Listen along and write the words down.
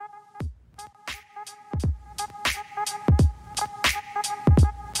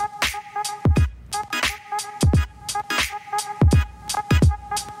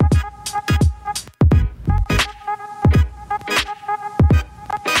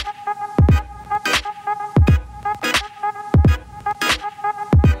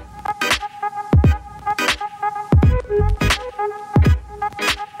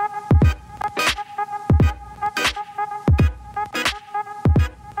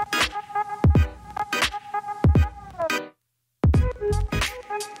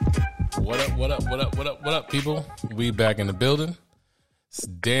What up? What up? What up, people? We back in the building. It's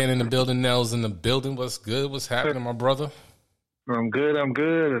Dan in the building. Nels in the building. What's good? What's happening, my brother? I'm good.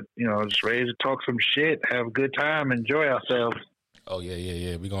 You know, just ready to talk some shit, have a good time, enjoy ourselves. Oh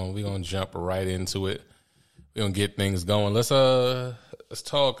yeah. We gonna jump right into it. We gonna get things going. Let's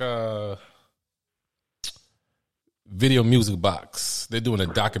talk Video Music Box. They're doing a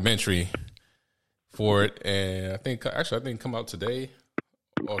documentary for it, and I think come out today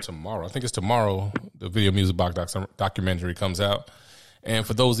or tomorrow. I think it's tomorrow. The Video Music Box documentary comes out. And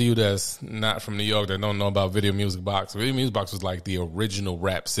for those of you that's not from New York that don't know about Video Music Box was like the original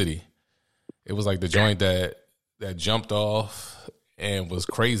Rap City. It was like the joint that jumped off and was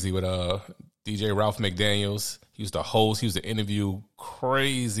crazy with DJ Ralph McDaniels. He used to host, he used to interview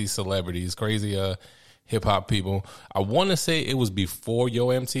crazy celebrities, crazy hip hop people. I want to say it was before Yo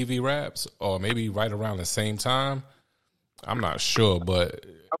MTV Raps or maybe right around the same time. I'm not sure, but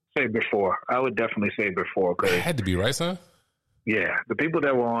I would say before. I would definitely say before. It had to be, right, son? Yeah, the people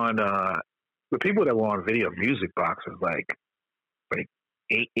that were on Video Music Box was like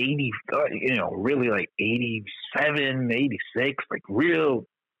 80, really like 87, 86, like real.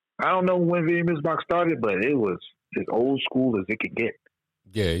 I don't know when Video Music Box started, but it was as old school as it could get.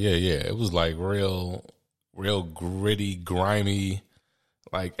 Yeah. It was like real gritty, grimy.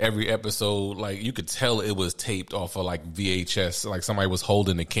 Like every episode, like you could tell it was taped off of like VHS. Like somebody was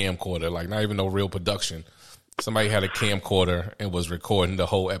holding a camcorder, like not even no real production. Somebody had a camcorder and was recording the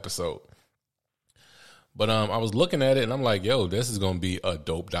whole episode. But I was looking at it and I'm like, yo, this is going to be a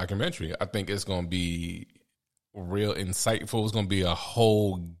dope documentary. I think it's going to be real insightful. It's going to be a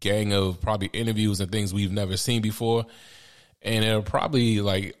whole gang of probably interviews and things we've never seen before. And it'll probably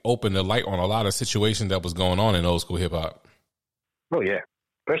like open the light on a lot of situations that was going on in old school hip hop. Oh, yeah.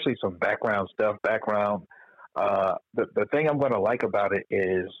 Especially some background stuff, The thing I'm going to like about it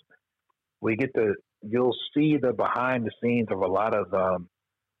is you'll see the behind the scenes of a lot of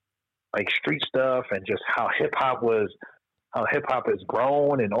like street stuff and just how hip hop has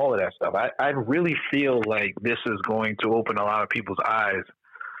grown and all of that stuff. I really feel like this is going to open a lot of people's eyes.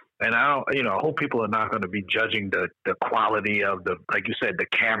 And I hope people are not going to be judging the quality of like you said, the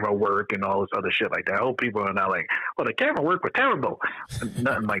camera work and all this other shit like that. I hope people are not like, well, the camera work was terrible.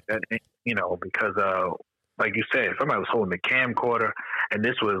 Nothing like that, because like you said, somebody was holding a camcorder, and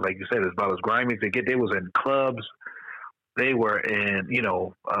this was, like you said, it's about as grimy as they get. They was in clubs. They were in,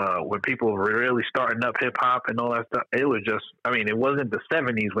 when people were really starting up hip hop and all that stuff. It was just, it wasn't the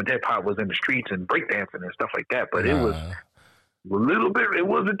 70s when hip hop was in the streets and breakdancing and stuff like that, but It was a little bit. It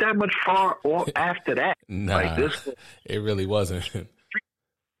wasn't that much far or after that. Like this, it really wasn't.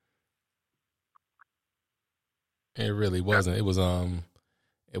 It really wasn't. It was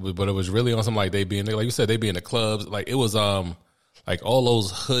but it was really on something like they be in, like you said, they be in the clubs. Like it was like all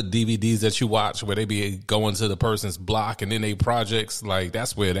those hood DVDs that you watch where they be going to the person's block and then they projects. Like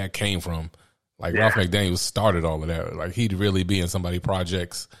that's where that came from. Like Ralph McDaniels started all of that. Like he'd really be in somebody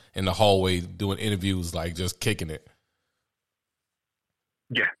projects in the hallway doing interviews, like just kicking it.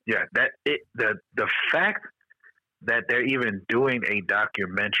 Yeah. The fact that they're even doing a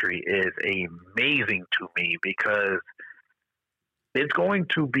documentary is amazing to me, because it's going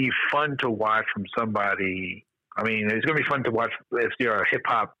to be fun to watch from somebody. It's going to be fun to watch if you're a hip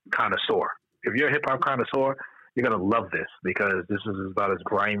hop connoisseur. If you're a hip hop connoisseur, you're going to love this, because this is about as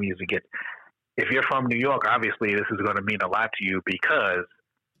grimy as it gets. If you're from New York, obviously this is going to mean a lot to you, because,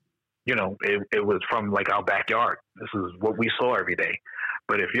 it was from like our backyard. This is what we saw every day.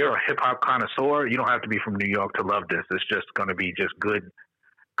 But if you're a hip hop connoisseur, you don't have to be from New York to love this. It's just going to be just good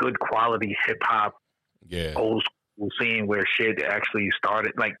quality hip hop, old school scene where shit actually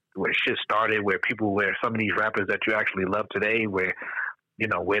started, like where shit started, where some of these rappers that you actually love today, where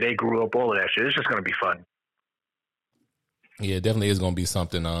they grew up, all of that shit. It's just going to be fun. Yeah, it definitely is going to be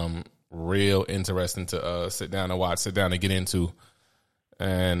something real interesting to sit down and get into.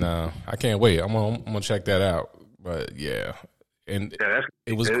 And I can't wait. I'm gonna check that out. But yeah. And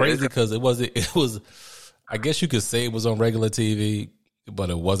it was crazy because it was, I guess you could say it was on regular TV, but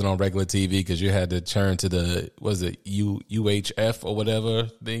it wasn't on regular TV because you had to turn to UHF or whatever.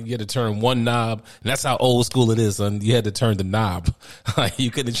 Then you had to turn one knob, and that's how old school it is, son. You had to turn the knob. Like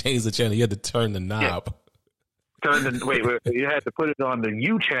you couldn't change the channel. You had to turn the knob. Wait, you had to put it on the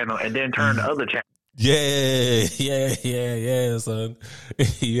U channel and then turn the other channel. Yeah, son.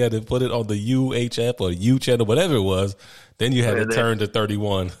 You had to put it on the UHF or U channel, whatever it was. Then you had to turn to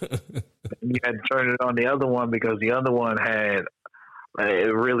 31. You had to turn it on the other one because the other one had,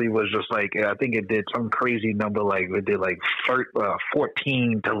 it really was just like, I think it did some crazy number, like it did like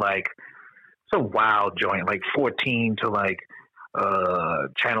 14 to like, it's a wild joint, like 14 to like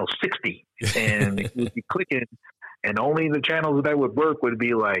channel 60. and you would be clicking, and only the channels that would work would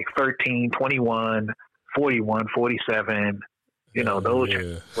be like 13, 21, 41, 47. You know, those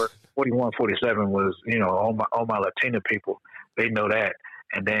channels work. 41, 47 was, you know, all my Latina people, they know that.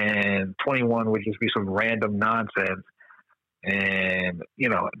 And then 21 would just be some random nonsense. And, you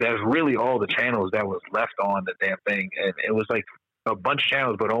know, that's really all the channels that was left on the damn thing. And it was like a bunch of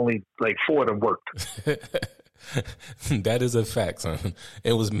channels, but only like 4 of them worked. That is a fact, son.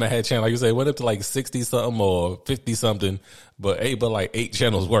 It was mad channel. Like you say, went up to like 60 something or 50 something, but like 8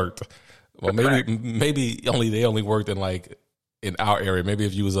 channels worked. Well, maybe they only worked in like in our area. Maybe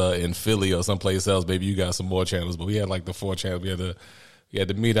if you was in Philly or someplace else, maybe you got some more channels. But we had like the 4 channels. We had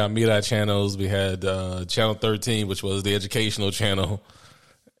the Meet channels. We had Channel 13, which was the educational channel,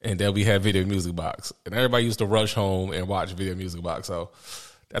 and then we had Video Music Box. And everybody used to rush home and watch Video Music Box. So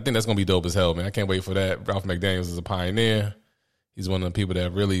I think that's gonna be dope as hell, man. I can't wait for that. Ralph McDaniels is a pioneer. He's one of the people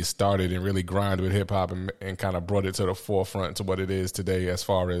that really started and really grinded with hip hop and kind of brought it to the forefront to what it is today, as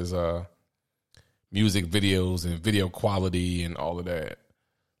far as music videos and video quality and all of that.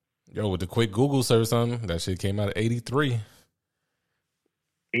 Yo, with the quick Google search, son, that shit came out at 83.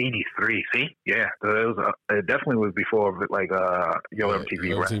 83, see? Yeah. It definitely was before, like, Yo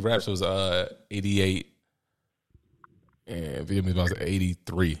MTV Raps. MTV Raps was 88, and Video Music Box was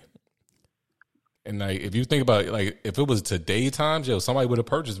 83. And, like, if you think about it, like, if it was today times, somebody would have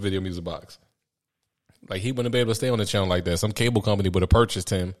purchased Video Music Box. Like, he wouldn't be able to stay on the channel like that. Some cable company would have purchased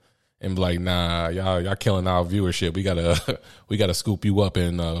him and be like, nah, y'all killing our viewership. We gotta scoop you up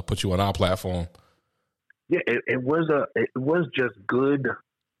and put you on our platform. Yeah, it was just good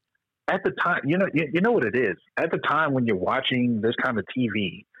at the time. You know what it is. At the time when you're watching this kind of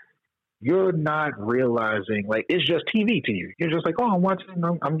TV, you're not realizing, like, it's just TV to you. You're just like, oh,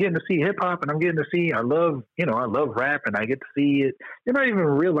 I'm getting to see hip hop, and I'm getting to see, I love rap, and I get to see it. You're not even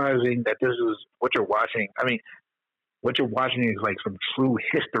realizing that this is what you're watching. I mean, what you're watching is like some true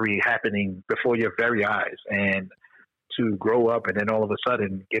history happening before your very eyes, and to grow up and then all of a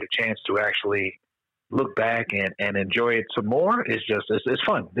sudden get a chance to actually look back and enjoy it some more is just, it's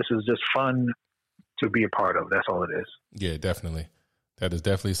fun. This is just fun to be a part of. That's all it is. Yeah, definitely. That is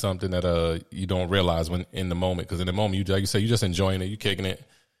definitely something that you don't realize when in the moment, because in the moment, like you say, you're just enjoying it, you're kicking it,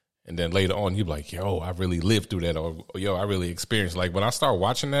 and then later on, you're like, yo, I really lived through that, or yo, I really experienced. Like, when I start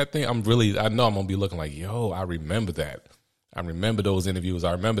watching that thing, I know I'm going to be looking like, yo, I remember that. I remember those interviews.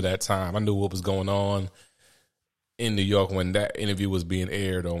 I remember that time. I knew what was going on in New York when that interview was being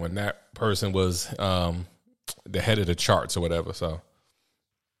aired, or when that person was the head of the charts or whatever. So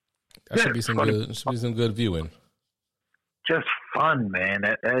that should be some good viewing. Just fun, man.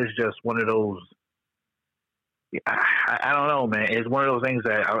 That is just one of those. I don't know, man. It's one of those things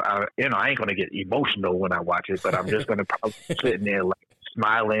that I ain't gonna get emotional when I watch it, but I'm just gonna probably sitting there like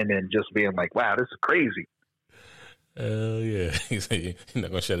smiling and just being like, "Wow, this is crazy." Hell yeah! You're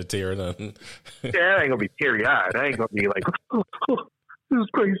not gonna shed a tear or nothing. Yeah, I ain't gonna be teary eyed. I ain't gonna be like, oh, "This is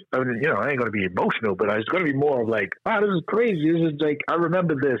crazy." I mean, I ain't gonna be emotional, but it's gonna be more of like, "Wow, this is crazy." This is like, I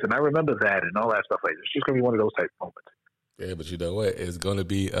remember this and I remember that and all that stuff. Like, it's just gonna be one of those type of moments. Yeah, but you know what? It's gonna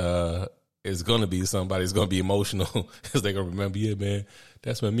be somebody's gonna be emotional because they're gonna remember, yeah, man,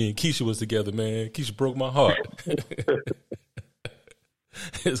 that's when me and Keisha was together, man. Keisha broke my heart.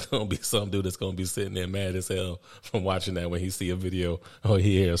 It's gonna be some dude that's gonna be sitting there mad as hell from watching that when he see a video or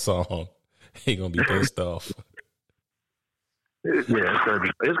he hear a song. He gonna be pissed off. Yeah, it's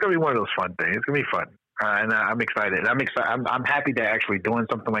gonna be one of those fun things. It's gonna be fun, and I'm excited. I'm happy that actually doing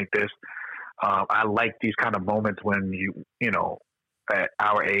something like this. I like these kind of moments when you know, at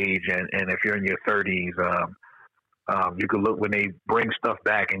our age, and if you're in your 30s, you could look when they bring stuff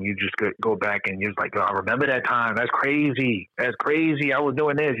back, and you just go back and you're just like, oh, I remember that time. That's crazy. I was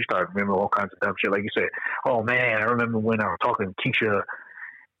doing this. You start remembering all kinds of dumb shit. Like you said, oh man, I remember when I was talking to Keisha,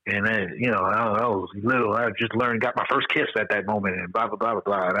 and then, I was little. I just got my first kiss at that moment, and blah blah blah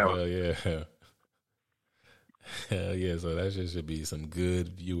blah blah. Hell yeah. Hell yeah. So that should be some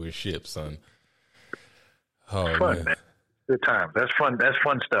good viewership, son. Oh, fun, man. Good time. That's fun. That's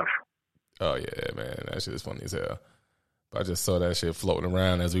fun stuff. Oh yeah, man. That shit is funny as hell. But I just saw that shit floating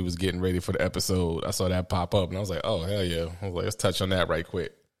around as we was getting ready for the episode. I saw that pop up and I was like, oh hell yeah. I was like, let's touch on that right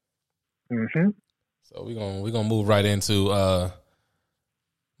quick. Mm-hmm. So we're gonna move right into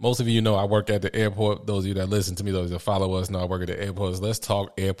most of you know I work at the airport. Those of you that listen to me, those that follow us know I work at the airports. Let's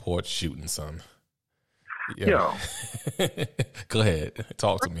talk airport shooting, son. Yo. Go ahead.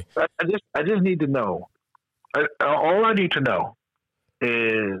 Talk to me. I just need to know. All I need to know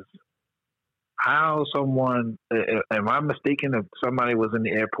is how someone, am I mistaken if somebody was in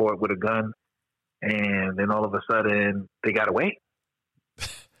the airport with a gun and then all of a sudden they got away?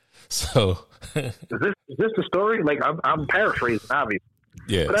 So is this the story? Like I'm paraphrasing, obviously.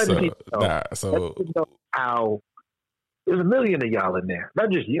 yeah. But I just need to know, I just know how there's a million of y'all in there.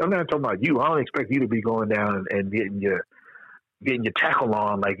 Not just you. I'm not talking about you. I don't expect you to be going down and getting your tackle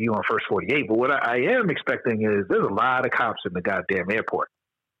on like you on First 48. But what I am expecting is there's a lot of cops in the goddamn airport.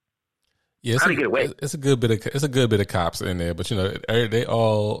 Yeah, it's a good bit of cops in there, but you know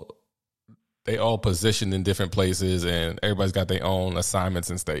they all positioned in different places, and everybody's got their own assignments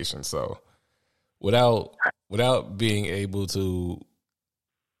and stations. So without being able to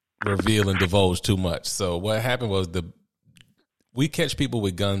reveal and divulge too much, so what happened was we catch people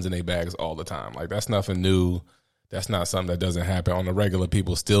with guns in their bags all the time. Like that's nothing new. That's not something that doesn't happen on the regular.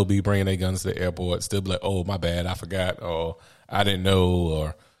 People still be bringing their guns to the airport. Still be like, oh my bad, I forgot, or I didn't know,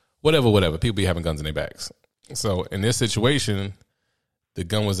 or whatever. People be having guns in their bags. So in this situation, the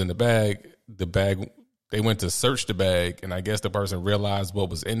gun was in the bag. The bag, they went to search the bag, and I guess the person realized what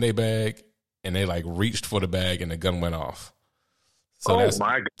was in their bag, and they like reached for the bag, and the gun went off. So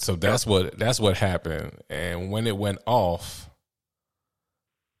that's what happened. And when it went off,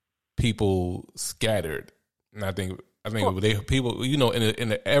 people scattered. And I think people, you know, in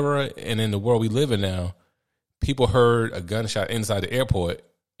the era and in the world we live in now, people heard a gunshot inside the airport,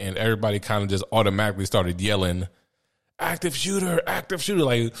 and everybody kind of just automatically started yelling, active shooter.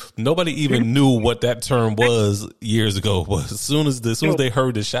 Like nobody even knew what that term was years ago. But as soon as they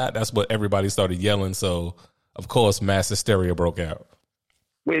heard the shot, that's what everybody started yelling. So of course, mass hysteria broke out.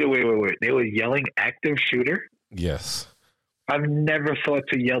 Wait. They were yelling active shooter? Yes. I've never thought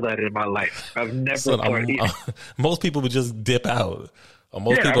to yell that in my life. I've never thought. Most people would just dip out. Or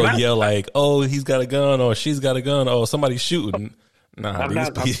most people yell like, oh, he's got a gun, or she's got a gun, or somebody's shooting. Nah,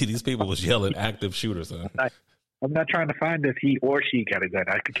 these people was yelling active shooter, son. I'm not trying to find if he or she got a gun.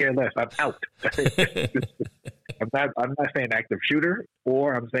 I could care less. I'm out. I'm not saying active shooter,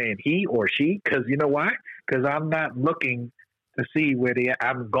 or I'm saying he or she, because you know why? Because I'm not looking to see where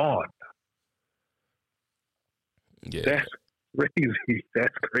I'm gone. Yeah. That's crazy.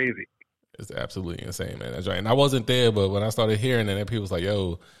 That's crazy. It's absolutely insane, man. That's right. And I wasn't there, but when I started hearing it, people was like,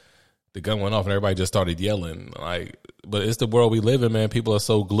 yo, the gun went off, and everybody just started yelling. Like, but it's the world we live in, man. People are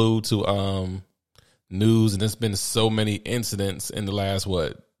so glued to news, and there's been so many incidents in the last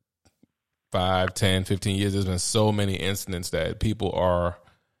 5, 10, 15 years. There's been so many incidents that people are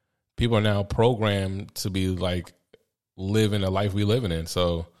now programmed to be like living a life we living in.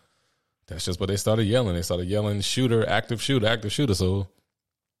 So that's just what they started yelling. They started yelling shooter, active shooter. So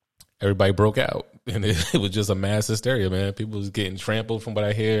everybody broke out, and it was just a mass hysteria, man. People was getting trampled from what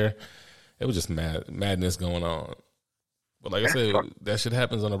I hear. It was just madness going on. But like I said, that shit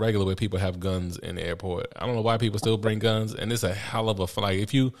happens on a regular where people have guns in the airport. I don't know why people still bring guns, and it's a hell of a like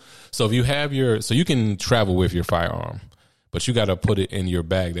if you can travel with your firearm, but you got to put it in your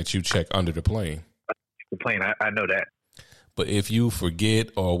bag that you check under the plane. The plane, I know that. But if you forget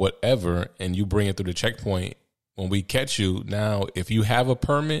or whatever, and you bring it through the checkpoint, when we catch you, now if you have a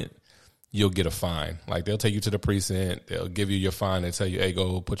permit, you'll get a fine. Like they'll take you to the precinct, they'll give you your fine, they tell you, hey,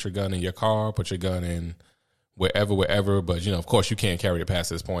 go put your gun in your car, put your gun in wherever. But, you know, of course you can't carry it past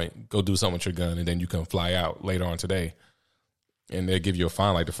this point. Go do something with your gun, and then you can fly out later on today. And they'll give you a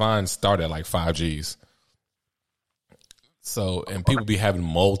fine. Like the fines start at like 5 G's. So, and people be having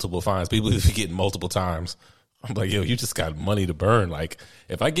multiple fines. People be getting multiple times. I'm like, yo, you just got money to burn. Like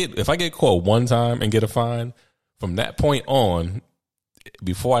if I get caught one time and get a fine, from that point on,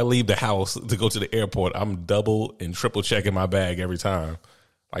 before I leave the house to go to the airport, I'm double and triple checking my bag every time.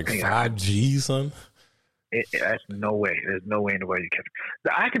 Like 5 G's, son. That's no way. There's no way in the world you can.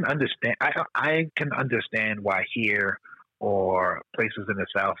 I can understand. I can understand why here or places in the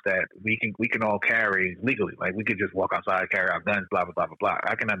South that we can all carry legally. Like we could just walk outside, carry our guns, blah blah blah blah blah.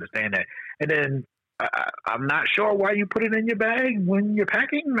 I can understand that. And then I'm not sure why you put it in your bag when you're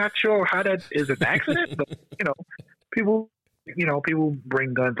packing. Not sure how that is an accident, but people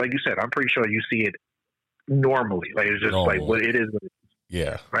bring guns. Like you said, I'm pretty sure you see it normally. Like it's just like what it is.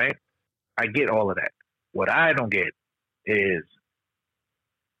 Yeah. Right. I get all of that. What I don't get is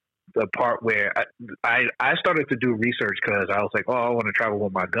the part where I started to do research because I was like, oh, I want to travel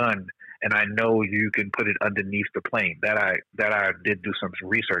with my gun, and I know you can put it underneath the plane. That I did do some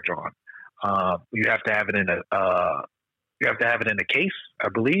research on. You have to have it in a case, I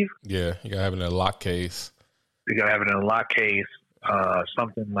believe. Yeah, you gotta have it in a lock case. You gotta have it in a lock case.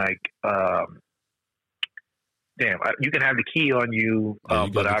 Something like. You can have the key on you,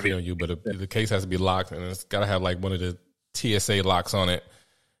 but the case has to be locked, and it's got to have like one of the TSA locks on it.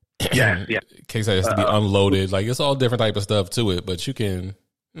 Yeah. Case has to be unloaded. Like it's all different type of stuff to it, but you can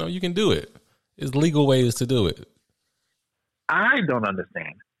do it. It's legal ways to do it. I don't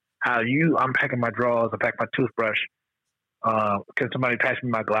understand how I'm packing my drawers, I pack my toothbrush. Can somebody pass me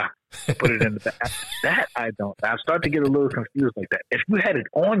my Glock? Put it in the bag. That I don't. I start to get a little confused like that. If you had it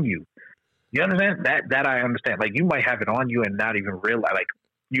on you, you understand that I understand. Like you might have it on you and not even realize. Like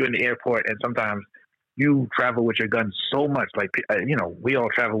you in the airport, and sometimes you travel with your gun so much. Like we all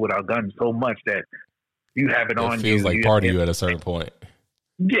travel with our guns so much that you have it on you. It feels like part of you at a certain point.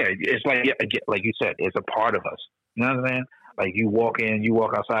 Yeah, it's like you said, it's a part of us. You know what I'm saying? Like you walk in, you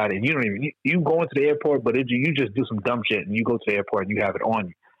walk outside, and you don't even you go into the airport, but you just do some dumb shit, and you go to the airport and you have it on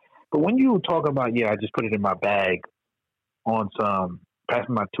you. But when you talk about I just put it in my bag, on some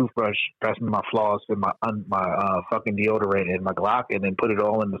passing my toothbrush, passing my floss, and my fucking deodorant and my Glock, and then put it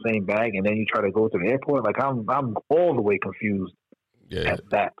all in the same bag, and then you try to go to the airport, like I'm all the way confused at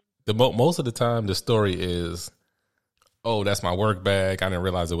that. Most of the time, the story is, oh, that's my work bag. I didn't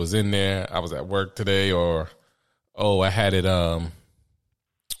realize it was in there. I was at work today, or oh, I had it.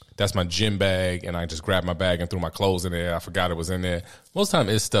 That's my gym bag, and I just grabbed my bag and threw my clothes in there. I forgot it was in there. Most time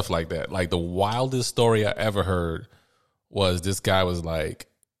it's stuff like that. Like the wildest story I ever heard was this guy was like,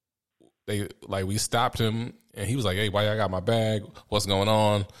 we stopped him, and he was like, hey, why I got my bag? What's going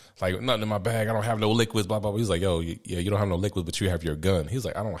on? Like, nothing in my bag. I don't have no liquids, blah, blah, blah. He's like, yo, yeah, you don't have no liquids, but you have your gun. He's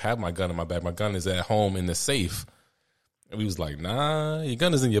like, I don't have my gun in my bag. My gun is at home in the safe. And we was like, nah, your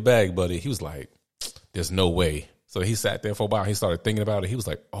gun is in your bag, buddy. He was like, there's no way. So he sat there for a while. He started thinking about it. He was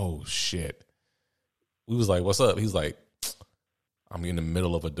like, oh, shit. We was like, what's up? He's like, I'm in the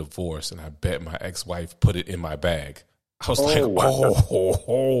middle of a divorce, and I bet my ex-wife put it in my bag. I was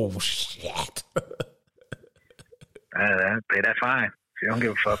oh, shit. That's fine. You don't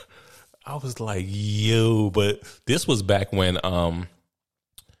give a fuck. I was like, yo, but this was back when,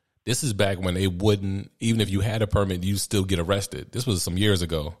 they wouldn't, even if you had a permit, you still get arrested. This was some years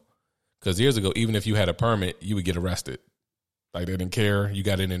ago. Because years ago, even if you had a permit, you would get arrested. Like they didn't care. You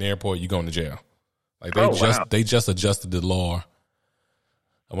got in an airport, you going to jail. Like they just adjusted the law.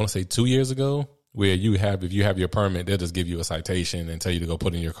 I want to say 2 years ago, where if you have your permit, they'll just give you a citation and tell you to go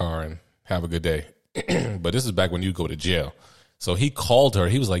put in your car and have a good day. But this is back when you go to jail. So he called her.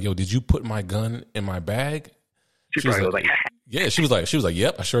 He was like, yo, did you put my gun in my bag? She was like, yeah, she was like,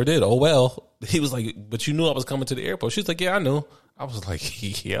 yep, I sure did. Oh, well. He was like, but you knew I was coming to the airport. She was like, yeah, I knew. I was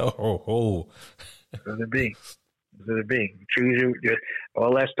like, yo. Does it be? Choose your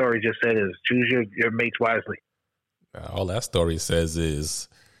all that story just said is choose your mates wisely. All that story says is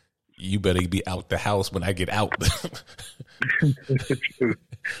you better be out the house when I get out.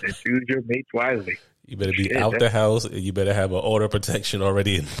 Choose your mates wisely. You better be out the house, and you better have an order of protection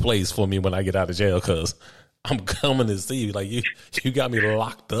already in place for me when I get out of jail, because I'm coming to see you. Like you got me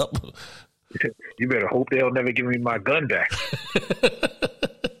locked up. You better hope they'll never give me my gun back.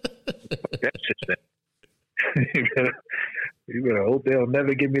 That's just that. You better hope they'll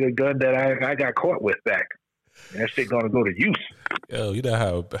never give me the gun that I got caught with back. That shit gonna go to use. Yo, you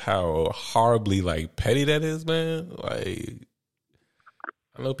know how horribly like petty that is, man. Like,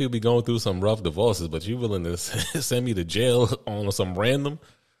 I know people be going through some rough divorces, but you willing to send me to jail on some random,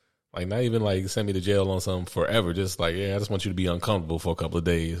 like not even like send me to jail on some forever. Just like, yeah, I just want you to be uncomfortable for a couple of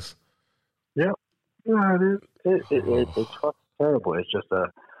days. Yeah, it's fucking terrible. It's just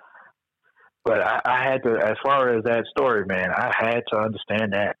but I had to, as far as that story, man, I had to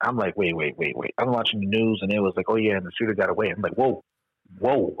understand that. I'm like, wait. I'm watching the news, and it was like, oh yeah, and the shooter got away. I'm like, whoa,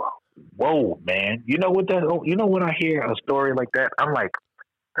 man. You know what when I hear a story like that, I'm like,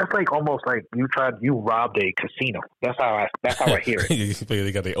 that's like almost like you robbed a casino. That's how I hear it.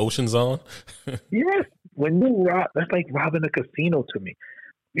 They got the oceans on. Yes, when you rob, that's like robbing a casino to me.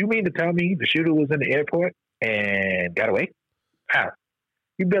 You mean to tell me the shooter was in the airport and got away? How?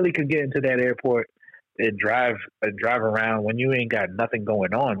 You barely could get into that airport and drive around when you ain't got nothing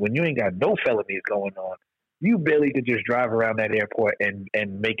going on. When you ain't got no felonies going on, you barely could just drive around that airport and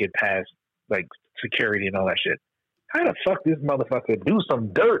make it past like security and all that shit. How the fuck this motherfucker do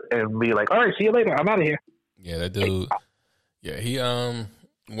some dirt and be like, all right, see you later, I'm out of here? Yeah, that dude. Yeah, he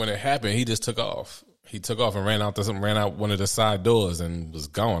when it happened, he just took off. He took off and ran out one of the side doors and was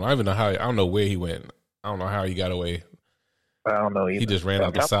gone. I don't know where he went. I don't know how he got away. I don't know either. He just ran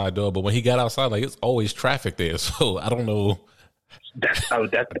out the side door, but when he got outside, like it's always traffic there. So I don't know.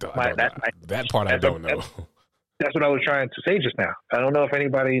 That part I don't know. That's what I was trying to say just now. I don't know if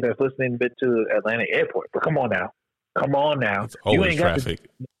anybody that's listening been to Atlanta Airport, but come on now. It's always traffic.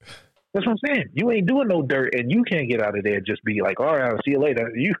 That's what I'm saying. You ain't doing no dirt, and you can't get out of there. Just be like, all right, I'll see you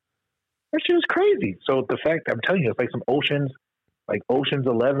later. That shit is crazy. So the fact I'm telling you, it's like some Ocean's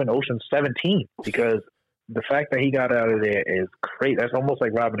 11, Ocean's 17, because the fact that he got out of there is crazy. That's almost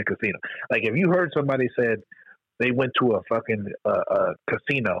like robbing a casino. Like if you heard somebody said they went to a fucking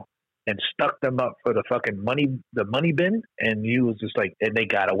casino and stuck them up for the fucking money bin, and you was just like, and they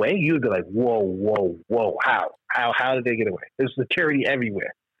got away, you'd be like, whoa, how did they get away? There's security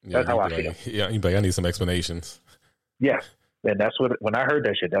everywhere. That's how I feel. Yeah, I need some explanations. Yeah, and that's what, when I heard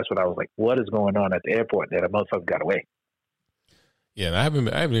that shit, that's what I was like, what is going on at the airport that a motherfucker got away? Yeah, and I haven't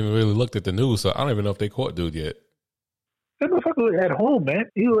even really looked at the news, so I don't even know if they caught dude yet. That motherfucker was at home,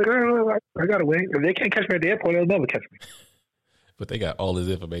 man. He was like, I got away. If they can't catch me at the airport, they'll never catch me. But they got all his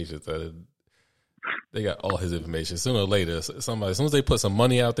information. So they got all his information. Sooner or later, somebody, as soon as they put some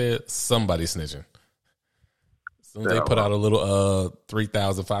money out there, somebody's snitching. As soon as they put out a little $3,000,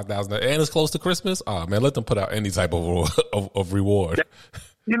 $5,000, and it's close to Christmas, man, let them put out any type of reward.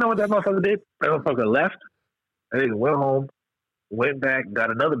 You know what that motherfucker did? That motherfucker left. And he went home, went back,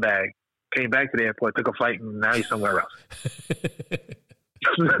 got another bag, came back to the airport, took a flight, and now he's somewhere else.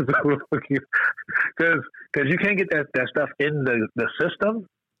 Because you can't get that stuff in the system.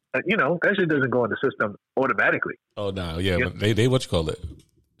 You know, that shit doesn't go in the system automatically. Oh no, yeah, but they what you call it.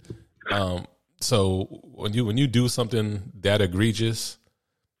 So when you do something that egregious,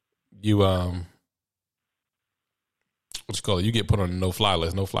 you what you call it? You get put on a no-fly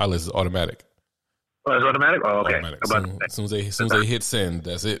list. No-fly list is automatic. Oh, it's automatic. Oh, okay. Automatic. As soon as they hit send,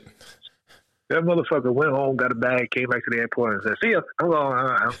 that's it. That motherfucker went home, got a bag, came back to the airport, and said, "See ya, I'm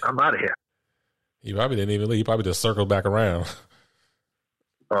out of here." He probably didn't even leave. He probably just circled back around.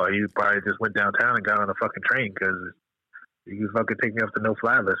 Oh, he probably just went downtown and got on a fucking train because you fucking take me off the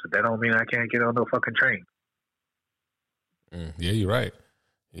no-fly list. But that don't mean I can't get on no fucking train. Yeah, you're right.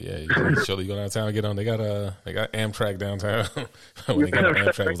 Yeah, you surely go downtown and get on. They got Amtrak downtown. When they got on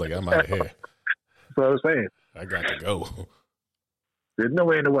Amtrak, I was like, I'm out of here. That's what I was saying. I got to go. There's no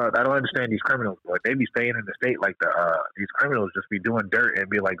way in the world. I don't understand these criminals. Boy. They be staying in the state like these criminals just be doing dirt and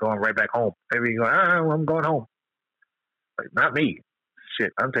be like going right back home. They be going, I'm going home. Like, not me.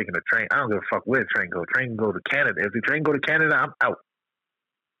 Shit, I'm taking a train. I don't give a fuck where the train go. Train can go to Canada. If the train go to Canada, I'm out.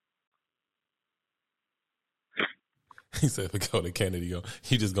 He said, if we go to Canada,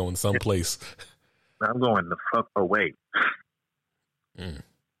 he just going someplace. I'm going the fuck away.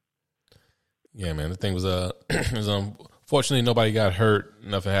 Yeah, man. The thing was, fortunately, nobody got hurt.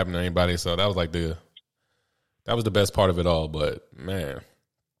 Nothing happened to anybody. So that was that was the best part of it all. But man,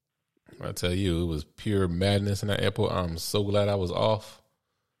 I tell you, it was pure madness in that airport. I'm so glad I was off.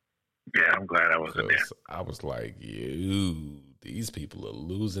 Yeah, I'm glad I wasn't there. I was like, these people are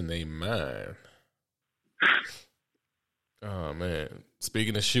losing their mind. Oh man.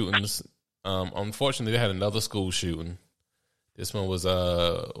 Speaking of shootings, unfortunately, they had another school shooting. This one was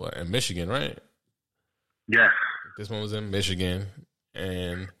in Michigan, right? Yeah. This one was in Michigan.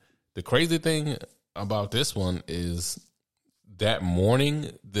 And the crazy thing about this one is that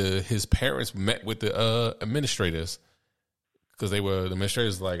morning, his parents met with the administrators because the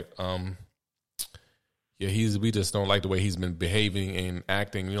administrators like, we just don't like the way he's been behaving and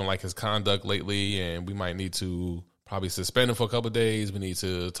acting. We don't like his conduct lately, and we might need to probably suspend him for a couple of days. We need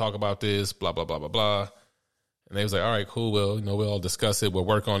to talk about this, blah, blah, blah, blah, blah. And they was like, all right, cool. Well, we'll all discuss it. We'll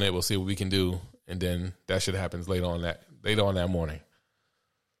work on it. We'll see what we can do. And then that shit happens later on that morning.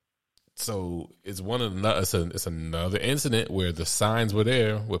 So it's it's another incident where the signs were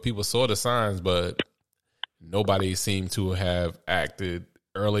there, where people saw the signs, but nobody seemed to have acted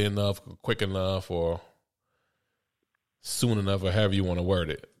early enough, quick enough, or soon enough, or however you want to word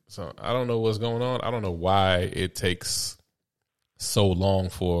it. So I don't know what's going on. I don't know why it takes so long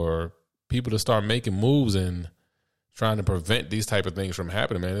for people to start making moves and trying to prevent these type of things from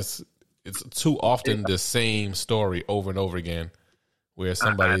happening, man. It's too often the same story over and over again, where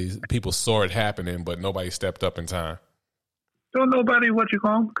people saw it happening, but nobody stepped up in time. Don't nobody what you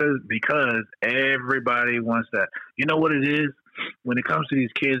call them? Because everybody wants that. You know what it is? When it comes to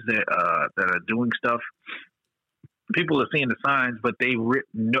these kids that are doing stuff, people are seeing the signs, but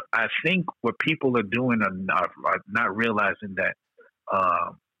I think what people are doing are not realizing that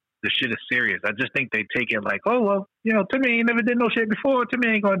the shit is serious. I just think they take it like, oh, well, Timmy ain't never did no shit before. Timmy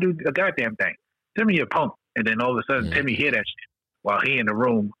ain't going to do a goddamn thing. Timmy a punk. And then all of a sudden, Timmy hear that shit while he in the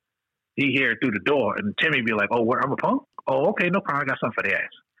room. He hear it through the door, and Timmy be like, oh, I'm a punk? Oh, okay, no problem. I got something for the ass.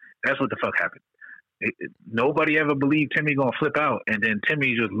 That's what the fuck happened. Nobody ever believed Timmy going to flip out, and then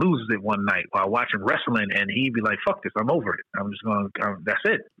Timmy just loses it one night while watching wrestling, and he be like, fuck this, I'm over it. I'm just going to, that's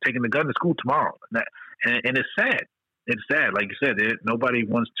it. Taking the gun to school tomorrow. And it's sad. It's sad. Like you said, nobody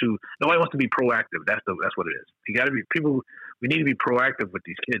wants to be proactive. That's what it is. You got to be people. We need to be proactive with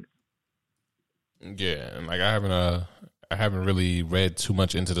these kids. Yeah. And like, I haven't really read too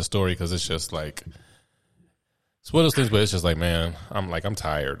much into the story, because it's just like, it's one of those things, but it's just like, man, I'm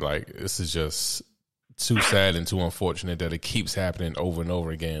tired. Like, this is just too sad and too unfortunate that it keeps happening over and over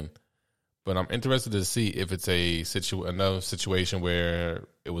again. But I'm interested to see if it's another situation where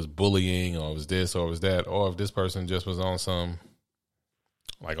it was bullying, or it was this, or it was that, or if this person just was on some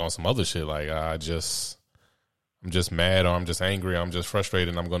other shit. Like I'm just mad, or I'm just angry, or I'm just frustrated,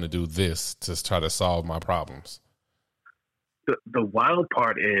 and I'm going to do this to try to solve my problems. The wild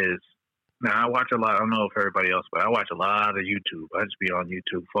part is, now I watch a lot. I don't know if everybody else, but I watch a lot of YouTube. I just be on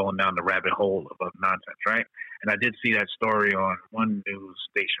YouTube, falling down the rabbit hole of nonsense, right? And I did see that story on one news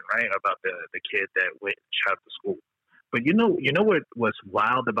station, right, about the kid that went and shot to school. But you know what's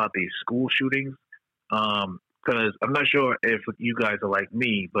wild about these school shootings? Because I'm not sure if you guys are like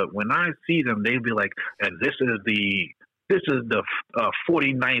me, but when I see them, they'd be like, "And this is the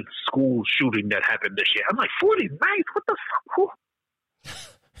 49th school shooting that happened this year." I'm like, 49th? What the fuck? Who?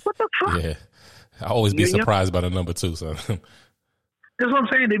 What the fuck? Yeah, I always be surprised by the number too. So that's what I'm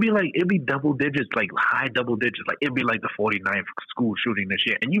saying. It'd be double digits, like high double digits. Like it'd be like the 49th school shooting this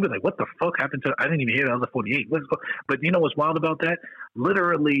year, and you'd be like, "What the fuck happened to?" I didn't even hear the other 48. But you know what's wild about that?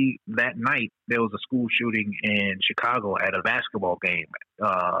 Literally that night, there was a school shooting in Chicago at a basketball game,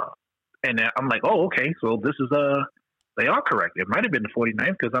 and I'm like, "Oh, okay. So this is they are correct. It might have been the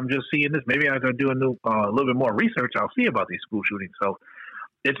 49th because I'm just seeing this. Maybe I can do a little bit more research. I'll see about these school shootings." So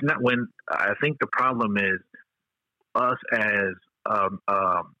it's not when I think the problem is us as I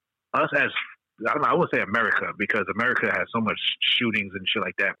would say America, because America has so much shootings and shit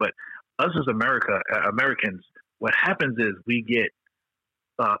like that. But us as Americans, what happens is we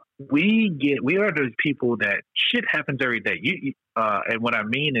are the people that shit happens every day. And what I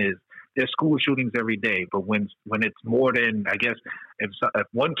mean is there's school shootings every day, but when it's more than, I guess, if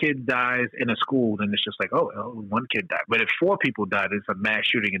one kid dies in a school, then it's just like, oh, one kid died. But if 4 people died, it's a mass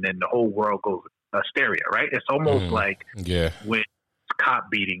shooting, and then the whole world goes hysteria, right? It's almost like with cop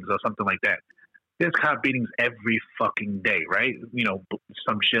beatings or something like that. There's cop beatings every fucking day, right? You know,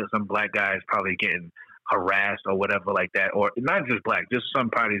 some black guys probably getting harassed or whatever like that, or not just black, just some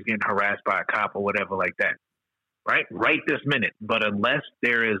parties getting harassed by a cop or whatever like that. Right this minute. But unless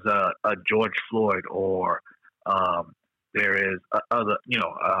there is a George Floyd or there is other,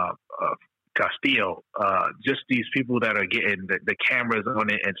 Castillo, just these people that are getting the cameras on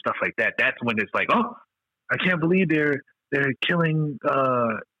it and stuff like that, that's when it's like, oh, I can't believe they're killing,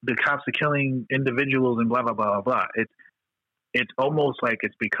 the cops are killing individuals and blah, blah, blah, blah, blah. It's almost like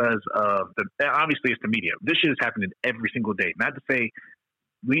it's because of obviously it's the media. This shit is happening every single day. Not to say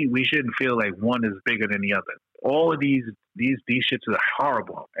we shouldn't feel like one is bigger than the other. All of these shits are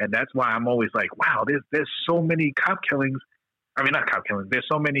horrible, and that's why I'm always like, wow, there's so many cop killings. I mean, not cop killings. There's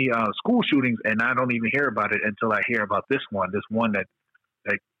so many school shootings, and I don't even hear about it until I hear about this one. This one that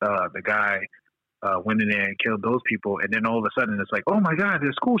the guy went in there and killed those people, and then all of a sudden it's like, oh my God,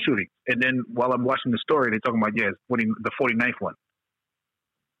 there's school shootings. And then while I'm watching the story, they're talking about it's the 49th one.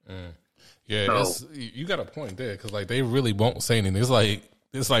 Yeah, so, you got a point there, because like they really won't say anything.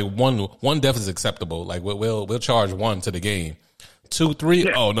 It's like one death is acceptable. Like we'll charge 1 to the game. 2, 3.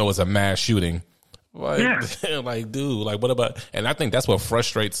 Yeah. Oh no, it's a mass shooting. Like, like, dude, like what about? And I think that's what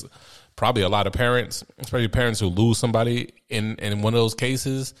frustrates probably a lot of parents, especially parents who lose somebody in one of those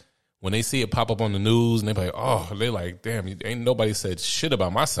cases. When they see it pop up on the news and they're like, oh, they're like, damn, ain't nobody said shit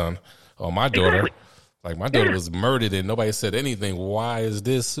about my son or my daughter. Exactly. Like my daughter was murdered and nobody said anything. Why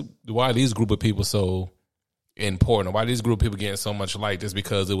are these group of people so important? Why are these group of people getting so much light just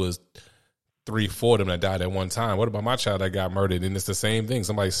because it was 3, 4 of them that died at one time? What about my child that got murdered? And it's the same thing.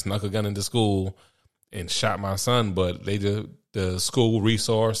 Somebody snuck a gun into school and shot my son, but the school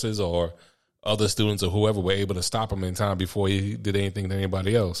resources or other students or whoever were able to stop him in time before he did anything to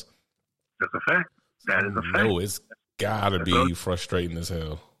anybody else. That's a fact. That is a fact. No, it's gotta be frustrating as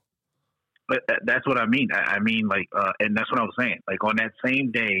hell. But that's what I mean. I mean, like, and that's what I was saying. Like, on that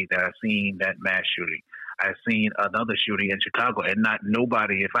same day that I seen that mass shooting, I seen another shooting in Chicago, and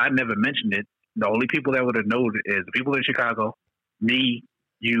nobody. If I never mentioned it, the only people that would have known is the people in Chicago, me,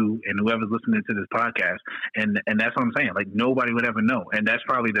 you, and whoever's listening to this podcast. And that's what I'm saying. Like, nobody would ever know. And that's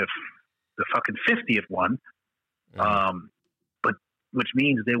probably the fucking 50th one. But which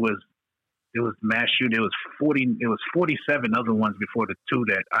means there was mass shooting. It was 47 other ones before the 2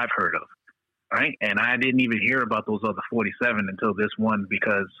 that I've heard of. Right. And I didn't even hear about those other 47 until this one,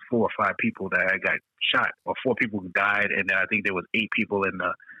 because 4 or 5 people that I got shot, or 4 people who died. And then I think there was 8 people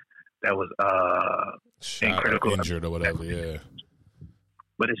that was shot critical, injured or whatever. Yeah.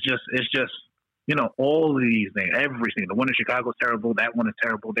 But it's just, all of these things, everything. The one in Chicago is terrible. That one is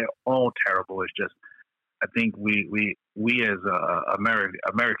terrible. They're all terrible. It's just, I think we as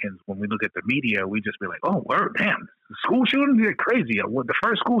Americans, when we look at the media, we just be like, oh, word, damn, school shootings are crazy. The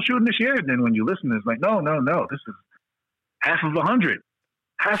first school shooting this year. And then when you listen, it's like, no, this is half of 100.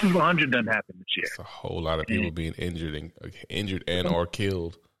 Half of 100 doesn't happen this year. It's a whole lot of people being injured and or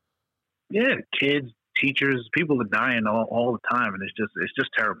killed. Yeah, kids, teachers, people are dying all the time, and it's just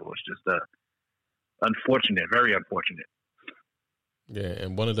terrible. It's just unfortunate, very unfortunate. Yeah,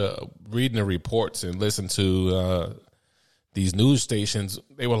 and one of the reading the reports and listening to these news stations,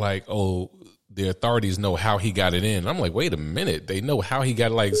 they were like, "Oh, the authorities know how he got it in." I'm like, "Wait a minute, they know how he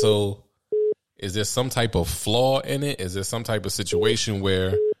got it." Like, so is there some type of flaw in it? Is there some type of situation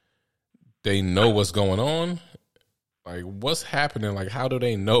where they know what's going on? Like, what's happening? Like, how do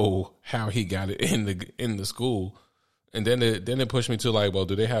they know how he got it in the school? And then it pushed me to like, well,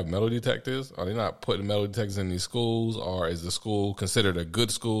 do they have metal detectors? Are they not putting metal detectors in these schools, or is the school considered a good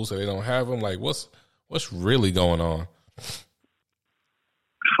school so they don't have them? Like, what's really going on?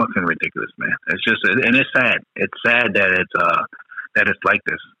 Fucking ridiculous, man. It's just, and it's sad. It's sad that it's like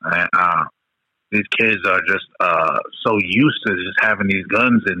this. These kids are just so used to just having these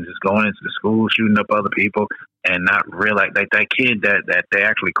guns and just going into the school, shooting up other people, and not realize like that kid that they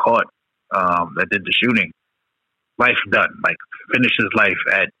actually caught that did the shooting. Life done. Like, finish his life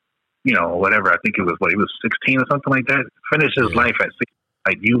at, whatever. I think it was, he was 16 or something like that. Finish his life at 16.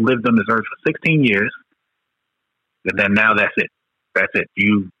 Like, you lived on this earth for 16 years, and then now that's it. That's it.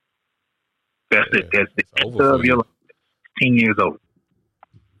 That's it. That's the end of your life. 16 years old.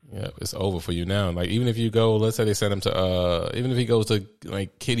 Yeah, it's over for you now. Like, even if you go, let's say they send him to, even if he goes to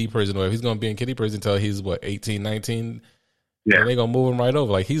like kiddie prison, or if he's going to be in kiddie prison until he's 18, 19. Yeah, they're gonna move him right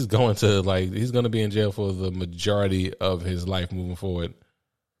over. Like, he's going to be in jail for the majority of his life moving forward.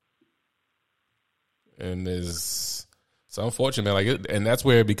 And it's unfortunate, man. Like, and that's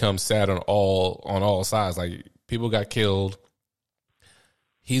where it becomes sad on all sides. Like, people got killed.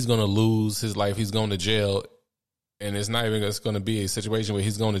 He's gonna lose his life. He's going to jail, and it's not even. It's going to be a situation where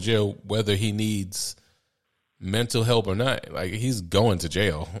he's going to jail whether he needs mental help or not. Like, he's going to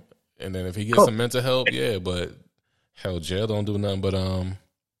jail, and then if he gets some mental help, yeah, but. Hell, jail don't do nothing but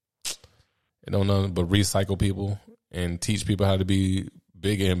it don't nothing but recycle people and teach people how to be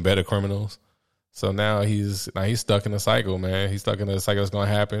bigger and better criminals. So now he's stuck in a cycle, man. He's stuck in a cycle that's gonna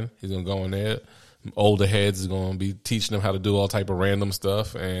happen. He's gonna go in there. Older heads is gonna be teaching him how to do all type of random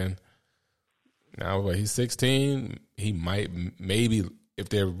stuff. And now he's 16. He might, maybe if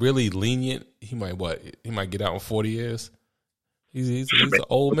they're really lenient, he might get out in 40 years. He's an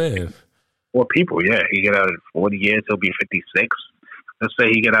old man. Or people, yeah. He get out in 40 years, he'll be 56. Let's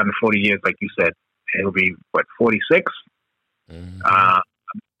say he get out in 40 years, like you said, he'll be, 46? Mm-hmm.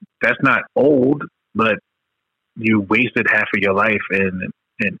 That's not old, but you wasted half of your life in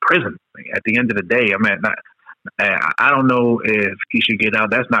prison. At the end of the day, I don't know if he should get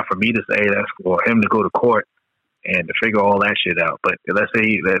out. That's not for me to say. That's for him to go to court and to figure all that shit out. But let's say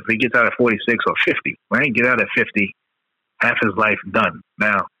if he gets out at 46 or 50, right? Get out at 50, half his life done.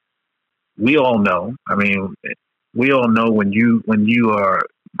 Now, we all know. I mean, we all know when you are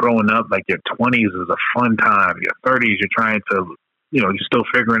growing up, like your 20s is a fun time. Your 30s, you're trying to, you're still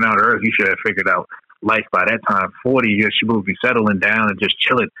figuring out Earth. You should have figured out life by that time. 40, you should be settling down and just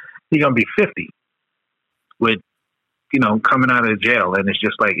chilling. You're gonna be 50 with, coming out of jail, and it's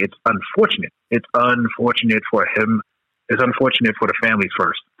just like, it's unfortunate. It's unfortunate for him. It's unfortunate for the families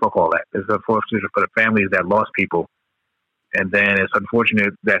first. Fuck all that. It's unfortunate for the families that lost people. And then it's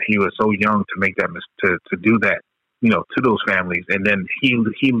unfortunate that he was so young to make that to do that, to those families. And then he's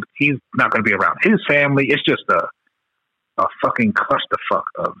not going to be around his family. It's just a fucking clusterfuck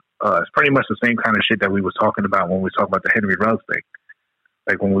of. It's pretty much the same kind of shit that we was talking about when we talked about the Henry Ruggs thing.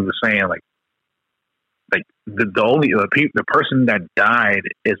 Like, when we were saying like the person that died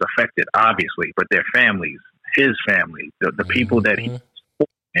is affected, obviously, but their families, his family, the people that he,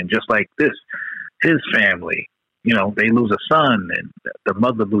 and just like this, his family. They lose a son, and the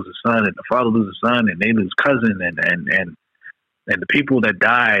mother loses a son, and the father loses a son, and they lose cousin, and the people that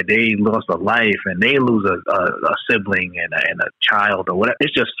died, they lost a life, and they lose a sibling and a child or whatever.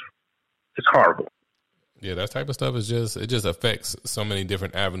 It's horrible. Yeah, that type of stuff it just affects so many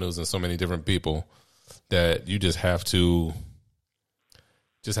different avenues and so many different people that you just have to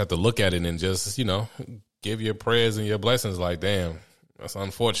look at it and just give your prayers and your blessings. Like, damn, that's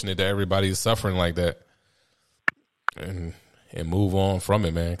unfortunate that everybody's suffering like that. And move on from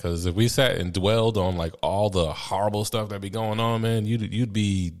it, man. Because if we sat and dwelled on like all the horrible stuff that be going on, man, you'd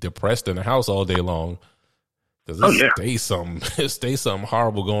be depressed in the house all day long. Because stays something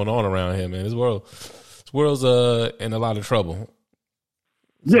horrible going on around here, man. This world's in a lot of trouble.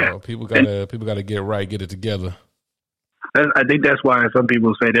 So people gotta get right, get it together. I think that's why some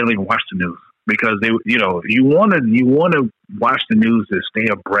people say they don't even watch the news, because they, you want to watch the news to stay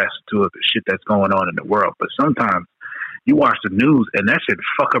abreast to the shit that's going on in the world, but sometimes You watch the news, and that shit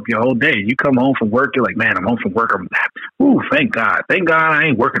fuck up your whole day. You come home from work, you're like, man, I'm home from work. Thank God I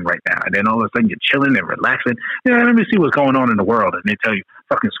ain't working right now. And then all of a sudden you're chilling and relaxing. Yeah, let me see what's going on in the world. And they tell you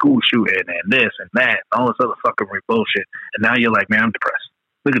fucking school shooting and this and that, and all this other fucking bullshit. And now you're like, man, I'm depressed.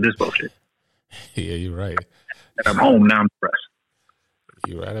 Look at this bullshit. Yeah, you're right. And I'm home now. I'm depressed.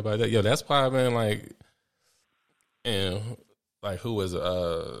 You're right about that. Yo, that's why, man. Like, like who was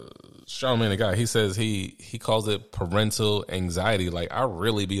Charlamagne the guy? He says he calls it parental anxiety. Like, I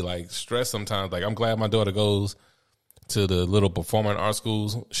really be like stressed sometimes. Like, I'm glad my daughter goes to the little performing art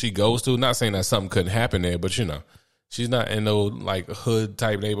schools she goes to. Not saying that something couldn't happen there, but she's not in no like hood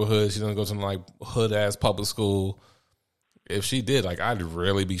type neighborhood. She doesn't go to no, like hood ass public school. If she did, like, I'd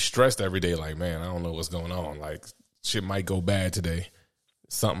really be stressed every day. Like, man, I don't know what's going on. Like, shit might go bad today.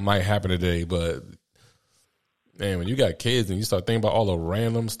 Something might happen today. But, man, when you got kids and you start thinking about all the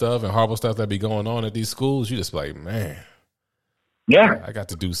random stuff and horrible stuff that be going on at these schools, you just be like, man, yeah, I got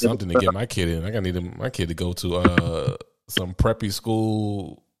to do something to get my kid in. I need my kid to go to some preppy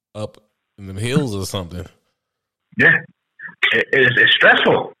school up in the hills or something. Yeah, it's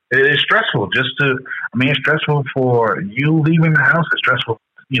stressful. It is stressful it's stressful for you leaving the house. It's stressful,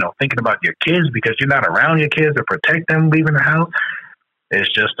 thinking about your kids because you're not around your kids to protect them leaving the house.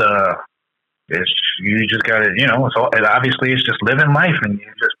 It's just, you just gotta, obviously it's just living life and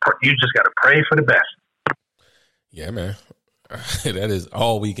you just gotta pray for the best. Yeah, man. That is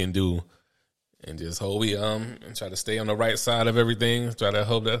all we can do. And just hope we, and try to stay on the right side of everything.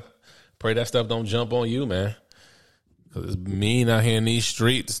 Pray that stuff don't jump on you, man. Cause it's mean out here in these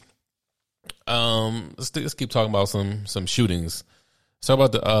streets. Let's keep talking about some shootings. Let's talk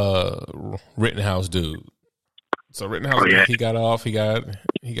about the Rittenhouse dude. So Rittenhouse, he got off. He got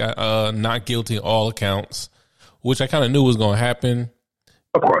not guilty on all accounts, which I kind of knew was going to happen.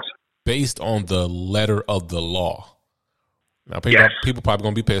 Of course, based on the letter of the law. Now people probably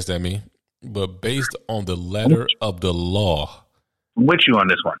going to be pissed at me, but based on the letter of the law, I'm with you on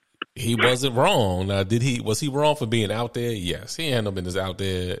this one. He wasn't wrong. Now, was he wrong for being out there? Yes. He ain't had no business out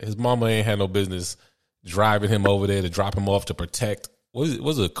there. His mama ain't had no business driving him over there to drop him off to protect,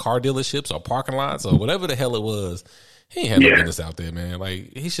 was it car dealerships or parking lots or whatever the hell it was. He ain't had no business out there, man.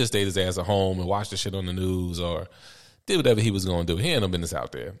 Like, he should stayed his ass at home and watched the shit on the news or did whatever he was going to do. He ain't no business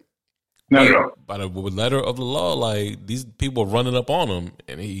out there. No. By the letter of the law, like, these people are running up on him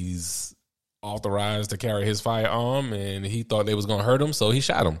and he's authorized to carry his firearm and he thought they was going to hurt him, so he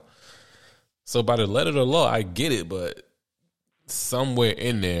shot him. So by the letter of the law, I get it, but somewhere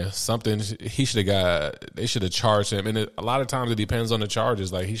in there, something he should have got. They should have charged him, and a lot of times it depends on the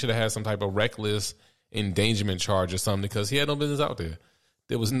charges. Like, he should have had some type of reckless endangerment charge or something because he had no business out there.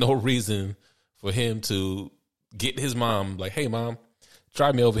 There was no reason for him to get his mom. Like, hey, mom,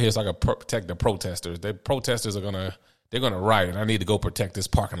 drive me over here so I can protect the protesters. The protesters they're gonna riot. I need to go protect this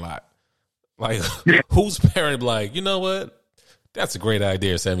parking lot. Like, whose parent? Like, you know what? That's a great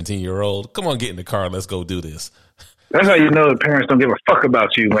idea, 17-year-old. Come on, get in the car. Let's go do this. That's how you know the parents don't give a fuck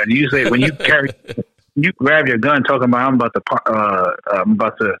about you. When you grab your gun, talking about I'm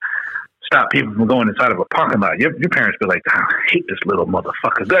about to stop people from going inside of a parking lot. Your parents be like, I hate this little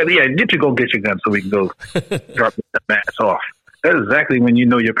motherfucker. Get your gun so we can go drop the mask off. That's exactly when you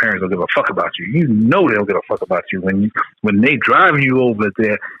know your parents don't give a fuck about you. You know they don't give a fuck about you when they drive you over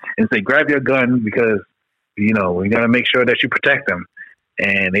there and say, grab your gun because we got to make sure that you protect them.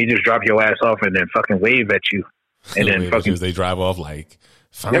 And they just drop your ass off and then fucking wave at you. And then fucking they drive off like,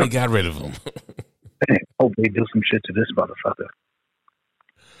 finally got rid of them. Hope they do some shit to this motherfucker.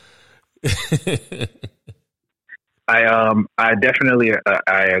 I definitely,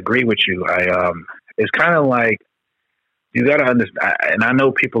 I agree with you. It's kind of like, you got to understand, and I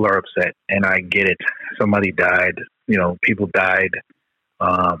know people are upset and I get it. Somebody died, people died.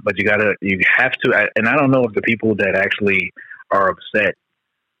 But you have to, and I don't know if the people that actually are upset,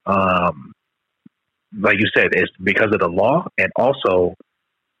 like you said, it's because of the law and also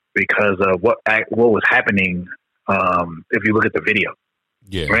because of what was happening. If you look at the video,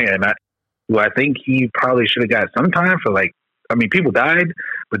 right, and I think he probably should have got some time for people died,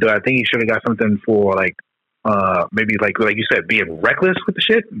 but do I think he should have got something for maybe like you said, being reckless with the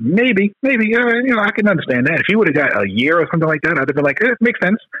shit? Maybe, I can understand that. If he would have got a year or something like that, I'd have been like, it makes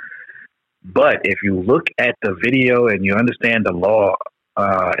sense. But if you look at the video and you understand the law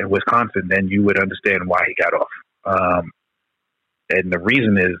in Wisconsin, then you would understand why he got off. And the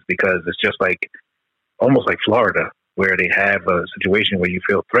reason is because it's just almost like Florida, where they have a situation where you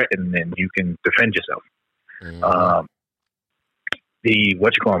feel threatened and you can defend yourself. Mm-hmm.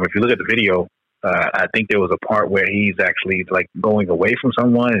 If you look at the video, I think there was a part where he's actually going away from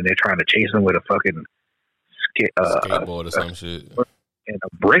someone and they're trying to chase him with a fucking skateboard or some shit and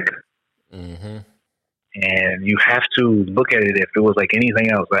a brick. Mm-hmm. And you have to look at it if it was like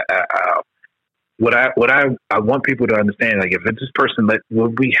anything else. What I want people to understand, like if it's this person,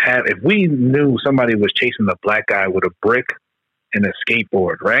 if we knew somebody was chasing the black guy with a brick and a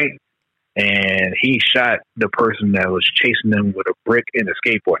skateboard, right? And he shot the person that was chasing them with a brick and a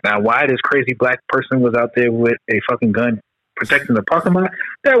skateboard. Now, why this crazy black person was out there with a fucking gun protecting the parking lot,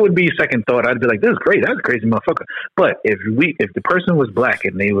 that would be second thought. I'd be like, this is great. That's a crazy motherfucker. But if the person was black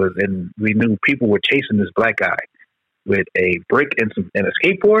and we knew people were chasing this black guy with a brick and a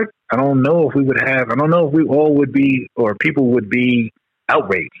skateboard, I don't know if we all would be, or people would be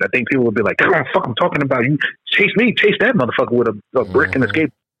outraged. I think people would be like, "Come on, fuck! I'm talking about you. Chase me, chase that motherfucker with a brick and a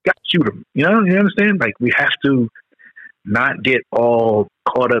skateboard. Got to shoot him." You understand? Like we have to not get all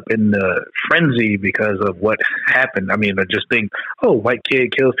caught up in the frenzy because of what happened. I mean, I just think, oh, white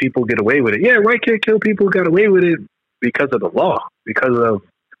kid kills people, get away with it. Yeah, white kid killed people, got away with it because of the law, because of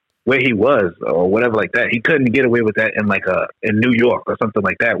where he was or whatever like that. He couldn't get away with that in New York or something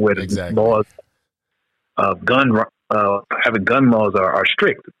like that, where the laws of having gun laws are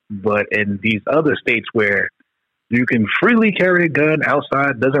strict. But in these other states where you can freely carry a gun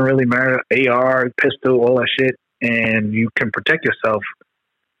outside, doesn't really matter, AR, pistol, all that shit, and you can protect yourself.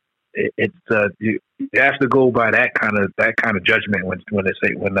 You have to go by that kind of judgment when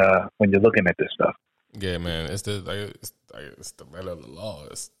you're looking at this stuff. Yeah, man, it's the letter of the law.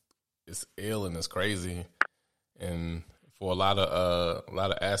 It's ill and it's crazy, and for a lot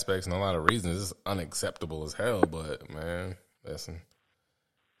of aspects and a lot of reasons, it's unacceptable as hell. But man, listen,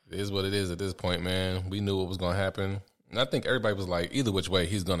 it is what it is at this point, man. We knew what was going to happen, and I think everybody was like, either which way,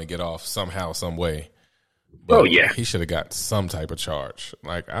 he's going to get off somehow, some way. But he should have got some type of charge.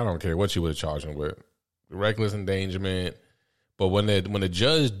 Like, I don't care what you would have charged him with, reckless endangerment. But when the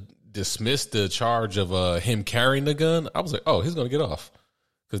judge dismissed the charge of him carrying the gun, I was like, oh, he's going to get off.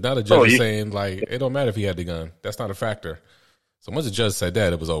 Because now the judge is saying, like, it don't matter if he had the gun. That's not a factor. So once the judge said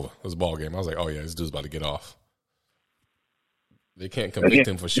that, it was over. It was a ball game. I was like, oh, yeah, this dude's about to get off. They can't convict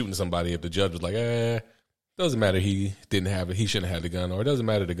him for shooting somebody if the judge was like, doesn't matter he didn't have it. He shouldn't have had the gun. Or it doesn't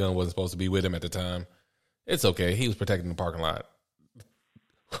matter the gun wasn't supposed to be with him at the time. It's okay. He was protecting the parking lot,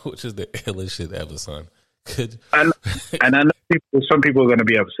 which is the illest shit ever, son. I know some people are going to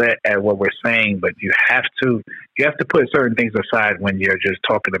be upset at what we're saying, but you have to put certain things aside when you're just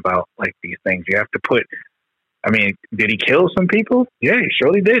talking about like these things. You have to put. I mean, did he kill some people? Yeah, he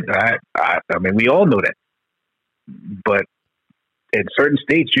surely did. I mean, we all know that. But in certain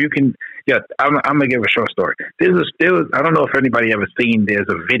states, you can. Yeah, I'm gonna give a short story. I don't know if anybody ever seen. There's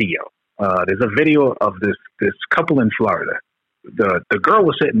a video. There's a video of this couple in Florida. The girl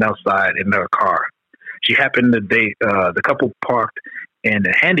was sitting outside in her car. She happened the couple parked in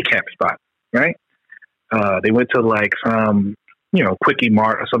a handicap spot, right? They went to like some, Quickie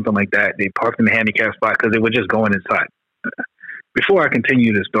Mart or something like that. They parked in the handicap spot because they were just going inside. Before I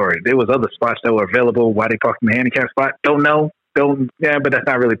continue the story, there was other spots that were available. Why they parked in the handicap spot? Don't know. But that's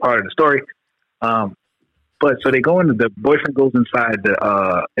not really part of the story. But so they go into, the boyfriend goes inside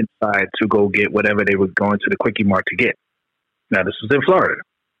to go get whatever they were going to the Quickie Mart to get. Now this was in Florida.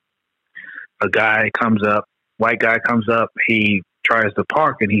 A guy comes up, white guy comes up, he tries to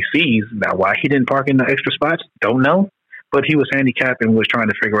park and he sees, now why he didn't park in the extra spots, don't know, but he was handicapped and was trying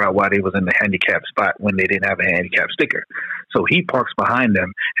to figure out why they was in the handicap spot when they didn't have a handicap sticker. So he parks behind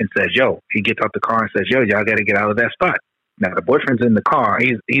them and says, he gets out the car and says, y'all got to get out of that spot. Now the boyfriend's in the car,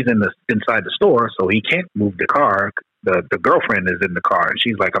 he's inside the store, so he can't move the car. The girlfriend is in the car, and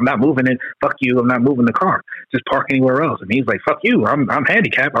she's like, I'm not moving it. Fuck you. I'm not moving the car. Just park anywhere else. And he's like, fuck you. I'm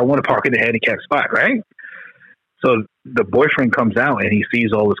handicapped. I want to park in the handicapped spot, right? So the boyfriend comes out, and he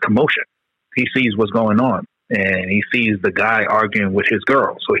sees all this commotion. He sees what's going on, and he sees the guy arguing with his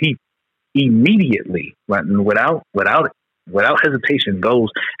girl. So he immediately, without hesitation, goes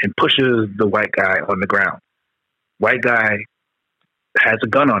and pushes the white guy on the ground. White guy has a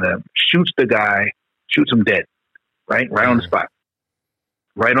gun on him, shoots the guy, shoots him dead. Right on the spot.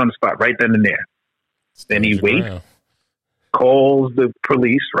 Right on the spot, right then and there. Then he waits, calls the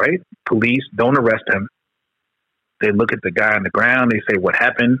police, right? Police don't arrest him. They look at the guy on the ground. They say, what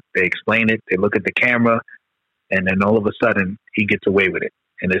happened? They explain it. They look at the camera. And then all of a sudden, he gets away with it.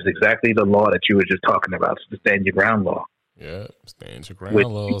 And it's exactly the law that you were just talking about. It's the stand your ground law. Yeah, stand your ground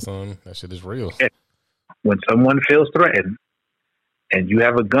law, son. That shit is real. When someone feels threatened, and you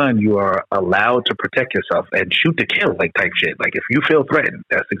have a gun, you are allowed to protect yourself and shoot to kill, like type shit. Like if you feel threatened,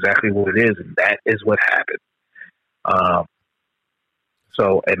 that's exactly what it is, and that is what happened.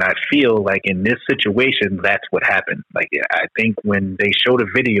 And I feel like in this situation, that's what happened. Like I think when they show the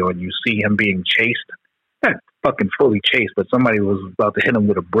video and you see him being chased, fucking fully chased, but somebody was about to hit him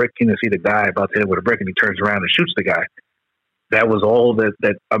with a brick. You know, see the guy about to hit him with a brick, and he turns around and shoots the guy. That was all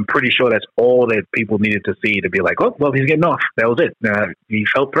that I'm pretty sure that's all that people needed to see to be like, oh, well, he's getting off. That was it. He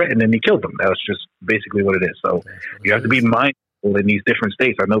felt threatened and he killed him. That was just basically what it is. So you have to be mindful in these different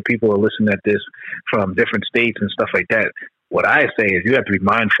states. I know people are listening at this from different states and stuff like that. What I say is you have to be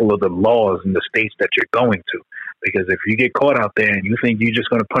mindful of the laws in the states that you're going to. Because if you get caught out there and you think you're just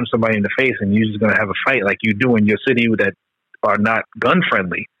going to punch somebody in the face and you're just going to have a fight like you do in your city that are not gun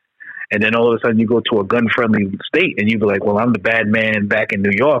friendly, and then all of a sudden you go to a gun-friendly state and you be like, well, I'm the bad man back in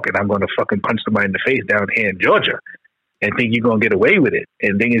New York and I'm going to fucking punch somebody in the face down here in Georgia and think you're going to get away with it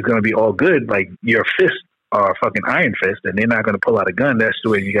and think it's going to be all good. Like your fists are fucking iron fist and they're not going to pull out a gun. That's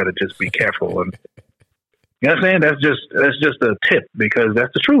the way you got to just be careful. And, you know what I'm saying? That's just a tip because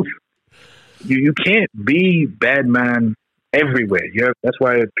that's the truth. You can't be bad man everywhere. That's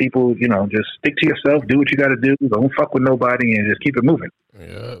why people, just stick to yourself, do what you got to do. Don't fuck with nobody and just keep it moving.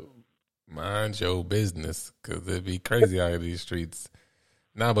 Yeah. Mind your business, because it'd be crazy out of these streets.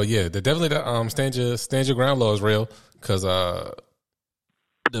 Nah, but yeah, definitely the stand your ground law is real. Because the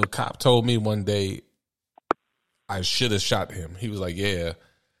cop told me one day I should have shot him. He was like, yeah.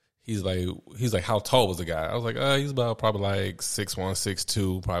 He's like, how tall was the guy? I was like, he's about probably like 6'1",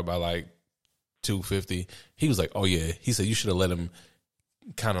 6'2", probably about like 250. He was like, oh yeah. He said you should have let him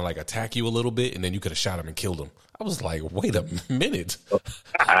kind of like attack you a little bit, and then you could have shot him and killed him. I was like, wait a minute.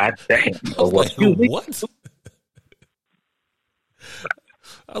 God damn. I was like, what?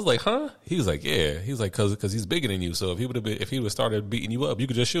 I was like, huh? He was like, yeah. He was like, cause he's bigger than you. So if he would started beating you up, you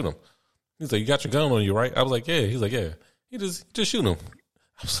could just shoot him. He's like, you got your gun on you, right? I was like, yeah. He's like, yeah. You just shoot him.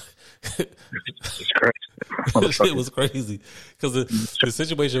 I was like, it's crazy. It was crazy because the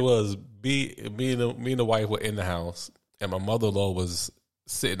situation was me and the wife were in the house, and my mother-in-law was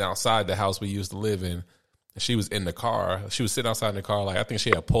sitting outside the house we used to live in. And she was in the car. She was sitting outside in the car. Like, I think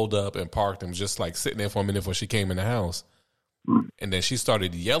she had pulled up and parked and was just like sitting there for a minute before she came in the house. And then she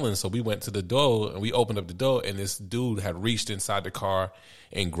started yelling. So we went to the door and we opened up the door, and this dude had reached inside the car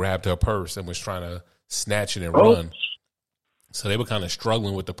and grabbed her purse and was trying to snatch it and run. So they were kind of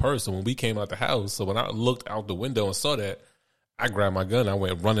struggling with the purse. And when we came out the house, so when I looked out the window and saw that, I grabbed my gun. I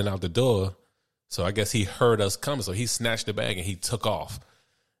went running out the door. So I guess he heard us coming. So he snatched the bag and he took off.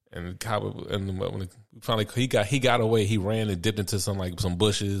 And the cop, and when finally he got away, he ran and dipped into some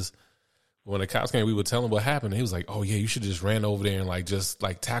bushes. When the cops came, we would tell him what happened. And he was like, "Oh yeah, you should just ran over there and just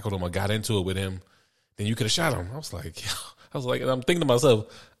tackled him or got into it with him. Then you could have shot him." I was like, and I'm thinking to myself,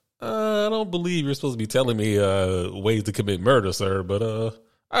 I don't believe you're supposed to be telling me ways to commit murder, sir. But all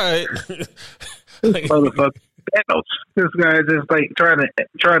right, this motherfucker. This guy is just trying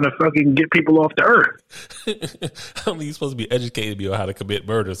to fucking get people off the earth. I don't think you're supposed to be educating me on how to commit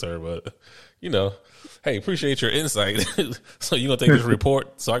murder, sir. But hey, appreciate your insight. So you gonna take this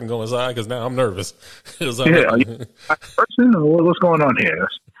report so I can go inside because now I'm nervous. Are you a person or what's going on here?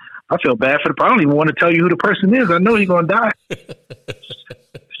 I feel bad for I don't even want to tell you who the person is. I know you're gonna die.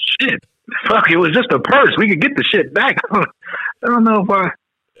 Shit, fuck! It was just a purse. We could get the shit back. I don't know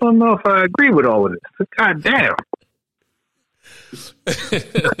if I agree with all of this. God damn.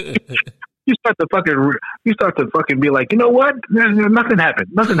 You start to fucking be like, you know what? Nothing happened.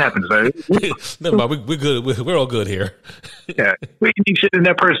 Nothing happened, sir. Never mind. We're good. We're all good here. Yeah, we can need shit in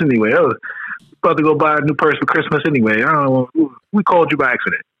that purse anyway. I was about to go buy a new purse for Christmas anyway. I don't know. We called you by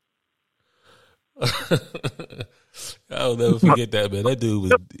accident. I'll never forget that, man. That dude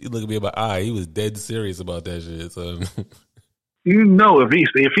was looking at me in my eye. He was dead serious about that shit. So. You know, if he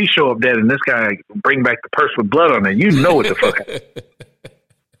show up dead and this guy bring back the purse with blood on it, you know what the fuck.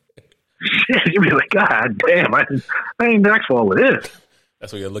 Shit, you'd be like, God damn, I ain't asked for all of this.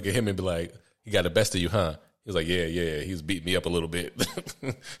 That's when you look at him and be like, he got the best of you, huh? He was like, yeah, he was beating me up a little bit.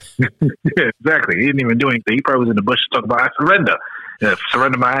 Yeah, exactly. He didn't even do anything. He probably was in the bush talking about, I surrender. Yeah,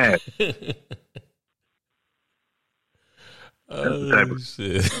 surrender my ass. Oh,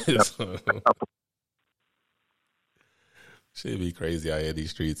 shit. Shit be crazy out here in these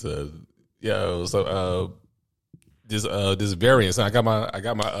streets. This variant. So I got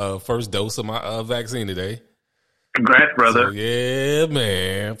my first dose of my vaccine today. Congrats, brother. So, yeah,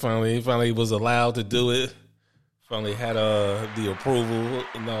 man. Finally was allowed to do it. Finally had the approval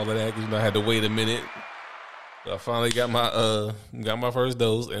and all of that. Cause, I had to wait a minute. But I finally got my first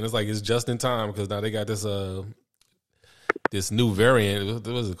dose, and it's just in time because now they got this new variant.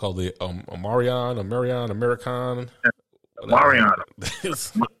 What was it called? The American. Marion.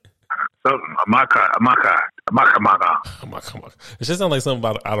 Amaka. It just sounds like something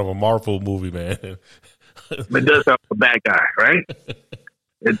out of a Marvel movie, man. It does sound like a bad guy, right?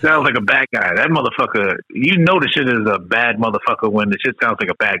 It sounds like a bad guy. That motherfucker, you know the shit is a bad motherfucker when the shit sounds like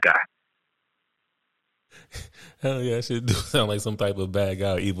a bad guy. Hell yeah, that shit do sound like some type of bad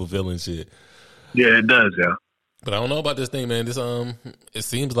guy or evil villain shit. Yeah, it does, yeah. But I don't know about this thing, man. This it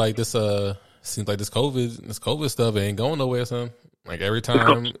seems like this COVID stuff ain't going nowhere, son. Like every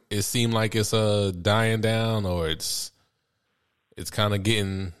time it seemed like it's dying down or it's kind of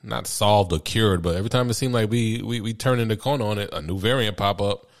getting not solved or cured, but every time it seemed like we turn in the corner on it, a new variant pop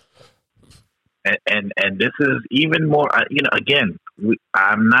up. And this is even more, again,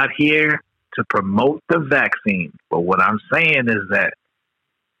 I'm not here to promote the vaccine, but what I'm saying is that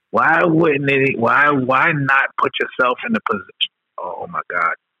why not put yourself in the position? Oh my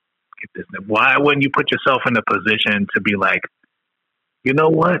God, get this. Why wouldn't you put yourself in a position to be like, you know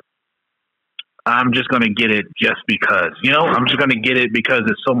what? I'm just going to get it just because. I'm just going to get it because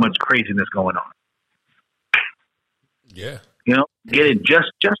there's so much craziness going on. Yeah. Get it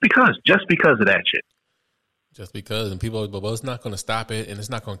just because of that shit. Just because, and people, well, it's not going to stop it, and it's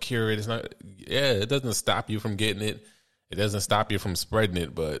not going to cure it. It's not. Yeah, it doesn't stop you from getting it. It doesn't stop you from spreading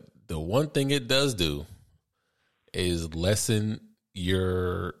it. But the one thing it does do is lessen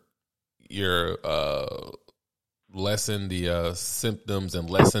lessen the symptoms and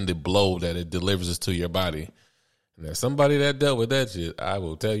lessen the blow that it delivers to your body. And there's somebody that dealt with that shit. I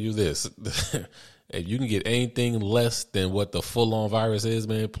will tell you this. If you can get anything less than what the full-on virus is,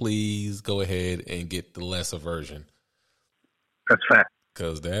 man, please go ahead and get the lesser version. That's fact.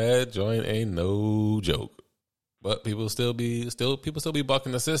 Because that joint ain't no joke. But people still be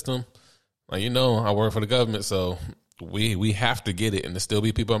bucking the system. Like, I work for the government, so we have to get it, and there still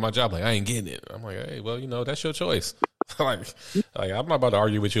be people at my job like, I ain't getting it. I'm like, hey, well, that's your choice. like I'm not about to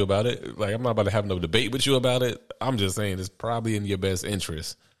argue with you about it. Like, I'm not about to have no debate with you about it. I'm just saying it's probably in your best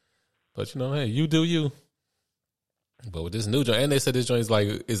interest. But hey, you do you. But with this new joint, and they said this joint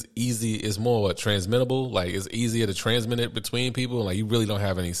is easy, it's more transmittable. Like, it's easier to transmit it between people. Like, you really don't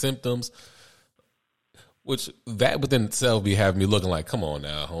have any symptoms. Which that within itself be having me looking like, come on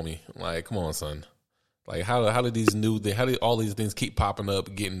now, homie. Like, come on, son. Like, how did all these things keep popping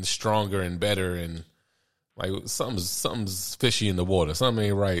up, getting stronger and better, and like something's fishy in the water. Something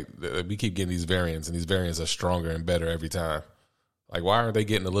ain't right. We keep getting these variants, and these variants are stronger and better every time. Like, why aren't they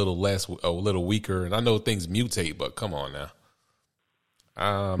getting a little weaker? And I know things mutate, but come on now.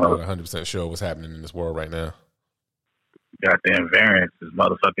 I'm not 100% sure what's happening in this world right now. Goddamn variants is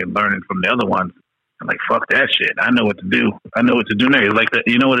motherfucking learning from the other ones. I'm like, fuck that shit. I know what to do. I know what to do now. It's like,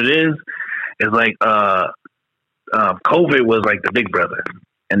 you know what it is? It's like COVID was like the big brother.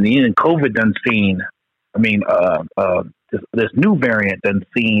 And then COVID done seen, this new variant done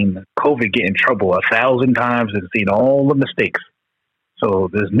seen COVID get in trouble 1,000 times and seen all the mistakes. So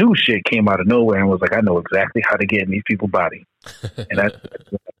this new shit came out of nowhere and was like, I know exactly how to get in these people's body. And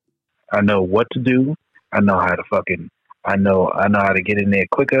I know what to do. I know how to get in there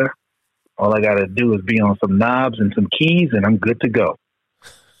quicker. All I got to do is be on some knobs and some keys, and I'm good to go.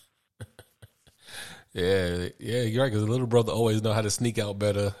 Yeah, you're right, because the little brother always know how to sneak out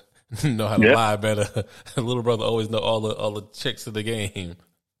better, know how to lie better. The little brother always know all the tricks of the game.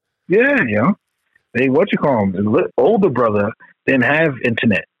 Yeah, Hey, what you call him? The older brother didn't have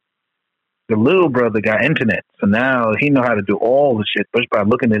internet. The little brother got internet, so now he know how to do all the shit just by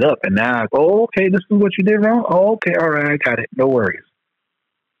looking it up. And now, okay, this is what you did wrong. Oh, okay, all right, I got it. No worries.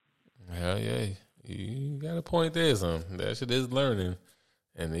 Hell yeah, you got a point there, son. That shit is learning,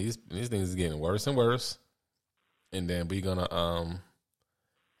 and these things is getting worse and worse. And then we gonna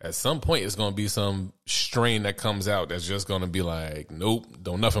at some point it's gonna be some strain that comes out that's just gonna be like, nope,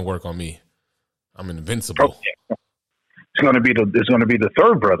 don't nothing work on me. I'm invincible. It's gonna be the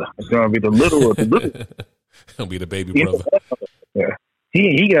third brother. It's gonna be the little. It'll be the baby brother. Yeah,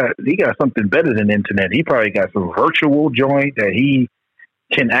 he got something better than internet. He probably got some virtual joint that he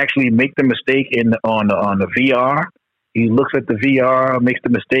can actually make the mistake on the VR. He looks at the VR, makes the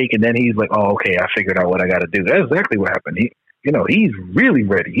mistake, and then he's like, "Oh, okay, I figured out what I got to do." That's exactly what happened. He's really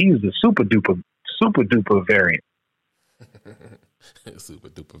ready. He's the super duper variant. Super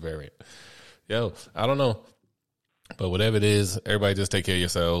duper variant. Yo, I don't know, but whatever it is, everybody just take care of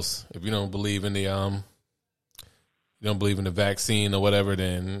yourselves. If you don't believe in the vaccine or whatever,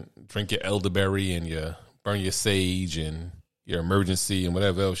 then drink your elderberry and burn your sage and your emergency and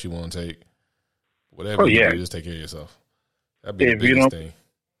whatever else you want to take. Whatever you do, just take care of yourself. That'd be the biggest thing.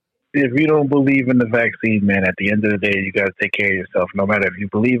 If you don't believe in the vaccine, man, at the end of the day, you got to take care of yourself. No matter if you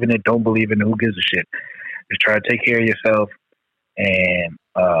believe in it, don't believe in it, who gives a shit? Just try to take care of yourself and,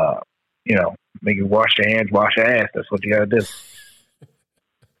 make you wash your hands, wash your ass. That's what you got to do.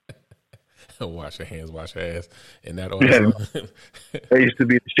 Wash your hands, wash your ass, and that Yeah, also. that used to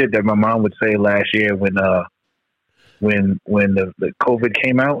be the shit that my mom would say last year when the COVID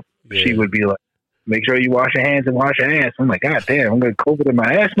came out. Yeah. She would be like, "Make sure you wash your hands and wash your ass." I'm like, "God damn, I'm gonna COVID in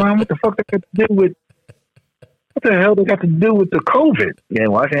my ass, mom. What the fuck that got to do with? What the hell they got to do with the COVID? Yeah,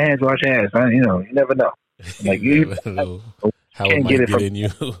 wash your hands, wash your ass. You know, you never know. I'm like You you never know how can't it might get it get from in you.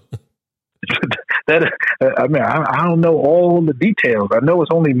 that. I mean, I don't know all the details. I know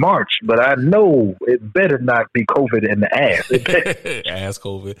it's only March, but I know it better not be COVID in the ass. Ass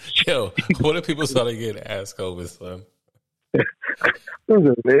COVID. Yo, what if people started getting ass COVID, son?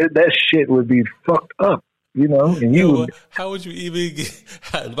 That shit would be fucked up, you know. And you would, how would you even get?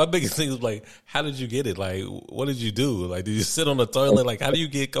 My biggest thing is like, how did you get it? Like, what did you do? Like, did you sit on the toilet? Like, how do you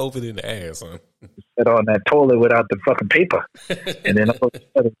get COVID in the ass, son? sit on that toilet without the fucking paper, and then all of a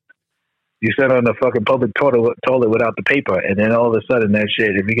sudden, you sit on the fucking public toilet without the paper, and then all of a sudden that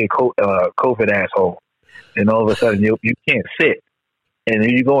shit, if you get COVID asshole, and all of a sudden you can't sit, and then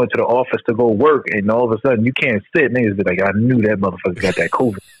you go into the office to go work, and all of a sudden you can't sit. Niggas be like, I knew that motherfucker got that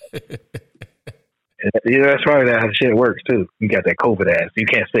COVID. Yeah, that's probably how shit works too. You got that COVID ass. You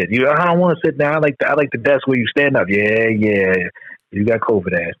can't sit. I don't want to sit down. I like the desk where you stand up. Yeah. You got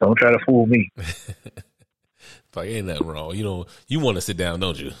COVID ass. Don't try to fool me. Like, ain't nothing wrong. You want to sit down,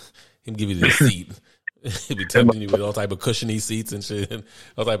 don't you? Him give you this seat. He'll be tempting you with all type of cushiony seats and shit,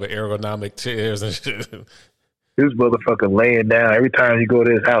 all type of ergonomic chairs and shit. This motherfucker laying down. Every time you go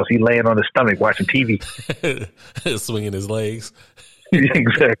to his house, he laying on his stomach watching TV. Swinging his legs.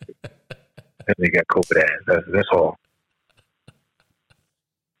 Exactly. And they got COVID ass. That's all.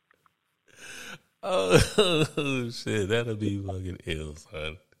 Oh, shit. That'll be fucking ill,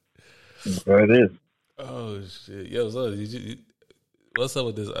 son. Well, it is. Oh, shit. Yo, so what's up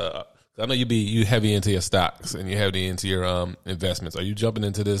with this? I know you heavy into your stocks and you heavy into your investments. Are you jumping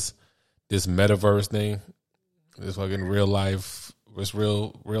into this metaverse thing? This fucking real life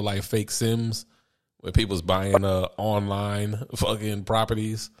fake Sims where people's buying online fucking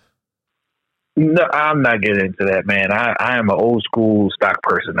properties? No, I'm not getting into that, man. I am an old school stock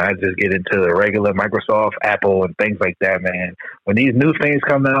person. I just get into the regular Microsoft, Apple, and things like that, man. When these new things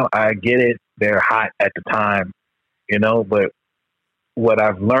come out, I get it. They're hot at the time, you know. But what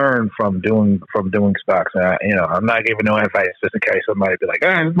I've learned from doing stocks, and I'm not giving no advice just in case somebody be like,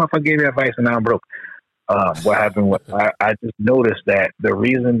 this motherfucker gave me advice and now I'm broke. What happened? I just noticed that the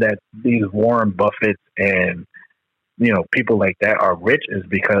reason that these Warren Buffett and people like that are rich is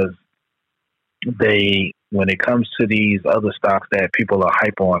because when it comes to these other stocks that people are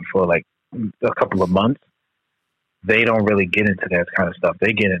hype on for like a couple of months, they don't really get into that kind of stuff.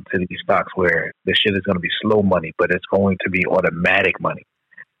 They get into these stocks where the shit is going to be slow money, but it's going to be automatic money.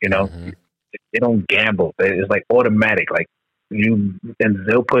 Mm-hmm. They don't gamble. It's like automatic. Like and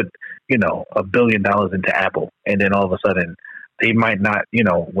they'll put $1 billion into Apple, and then all of a sudden they might not.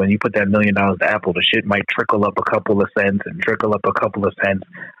 When you put that $1 million to Apple, the shit might trickle up a couple of cents and trickle up a couple of cents.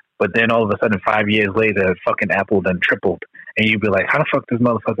 But then all of a sudden, 5 years later, fucking Apple done tripled. And you'd be like, how the fuck does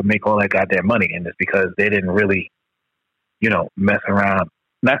motherfucker make all that goddamn money? And it's because they didn't really, mess around.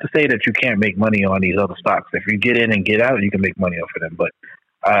 Not to say that you can't make money on these other stocks. If you get in and get out, you can make money off of them. But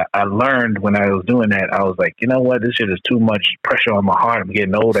I learned when I was doing that, I was like, you know what? This shit is too much pressure on my heart. I'm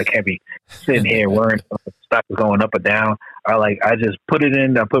getting old. I can't be sitting here worrying if the stock is going up or down. I just put it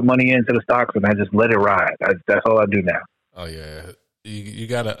in. I put money into the stocks and I just let it ride. That's all I do now. Oh, yeah. You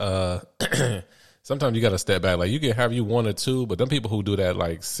gotta sometimes you gotta step back. Like you can have you one or two, but them people who do that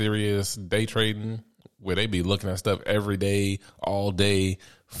like serious day trading where they be looking at stuff every day, all day,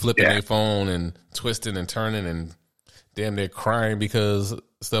 flipping their phone and twisting and turning and damn near crying because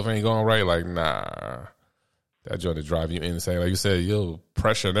stuff ain't going right. Like, nah. That joint to drive you insane. Like you said, you'll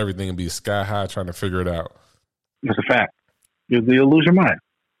pressure and everything and be sky high trying to figure it out. It's a fact. You'll lose your mind.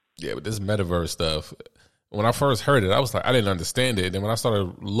 Yeah, but this metaverse stuff, when I first heard it, I was like, I didn't understand it. And then when I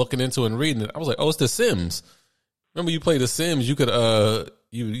started looking into it and reading it, I was like, oh, it's The Sims. Remember you play The Sims, you could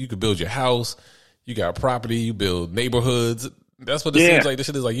you could build your house, you got property, you build neighborhoods. That's what this seems like. This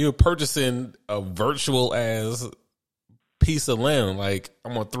shit is like you're purchasing a virtual ass piece of land. Like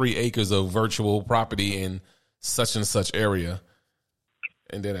I'm on 3 acres of virtual property in such and such area.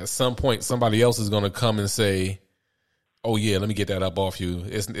 And then at some point somebody else is gonna come and say, oh yeah, let me get that up off you.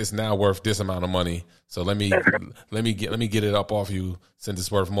 It's now worth this amount of money. So let me get it up off you since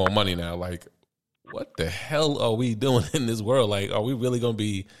it's worth more money now. Like, what the hell are we doing in this world? Like, are we really gonna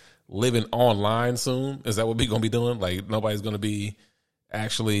be living online soon? Is that what we're gonna be doing? Like, nobody's gonna be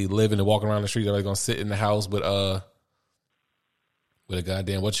actually living and walking around the street. Everybody's gonna sit in the house with a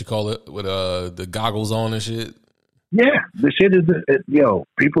goddamn with the goggles on and shit. Yeah, the shit is,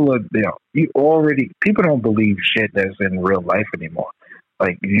 people are, people don't believe shit that's in real life anymore.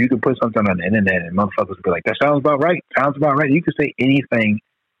 Like, you can put something on the internet and motherfuckers will be like, that sounds about right. Sounds about right. You can say anything,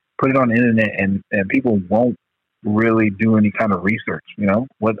 put it on the internet, and people won't really do any kind of research, you know?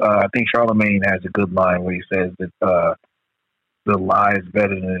 I think Charlemagne has a good line where he says that, the lie is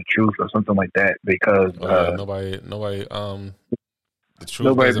better than the truth or something like that because, nobody, the truth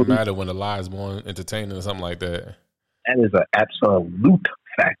nobody doesn't believes. matter when the lie is more entertaining or something like that. That is an absolute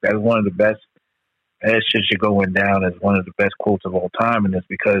fact. That's one of the best. That shit should going down as one of the best quotes of all time, and it's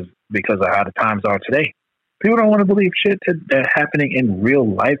because of how the times are today. People don't want to believe shit that's happening in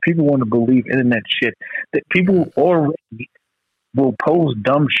real life. People want to believe internet shit. That people already will post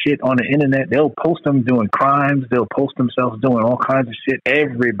dumb shit on the internet. They'll post them doing crimes. They'll post themselves doing all kinds of shit.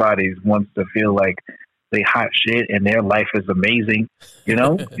 Everybody wants to feel like they hot shit and their life is amazing, you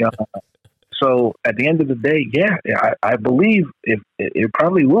know? So at the end of the day, I believe it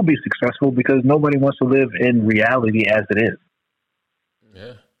probably will be successful because nobody wants to live in reality as it is.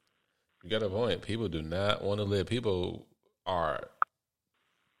 Yeah, you got a point. People do not want to live. People are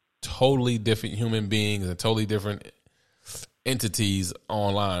totally different human beings and totally different entities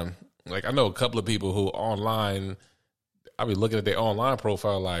online. Like, I know a couple of people who online, I be looking at their online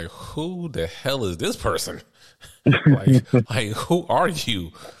profile like, who the hell is this person? like who are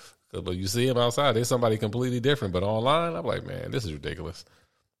you? But you see them outside, they're somebody completely different. But online, I'm like, man, this is ridiculous.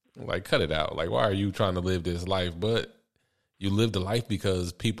 Like, cut it out. Like, why are you trying to live this life? But you live the life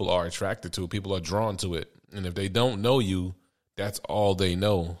because people are attracted to it. People are drawn to it. And if they don't know you, that's all they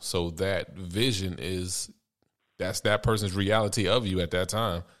know. So that vision that's that person's reality of you at that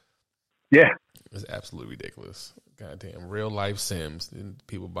time. Yeah. It's absolutely ridiculous. Goddamn, real life Sims and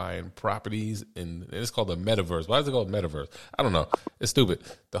people buying properties, and it's called the metaverse. Why is it called metaverse? I don't know. It's stupid.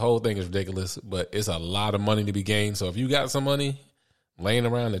 The whole thing is ridiculous, but it's a lot of money to be gained. So if you got some money laying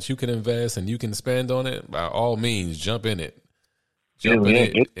around that you can invest and you can spend on it, by all means, jump in it. Jump in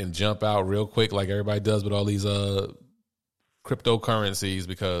it and jump out real quick, like everybody does with all these cryptocurrencies,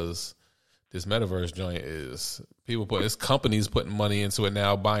 because this metaverse joint is it's companies putting money into it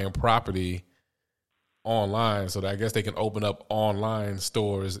now, buying property online, so that I guess they can open up online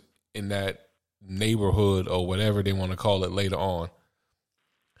stores in that neighborhood or whatever they want to call it later on.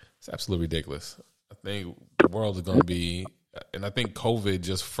 It's absolutely ridiculous. I think the world is going to be, and I think COVID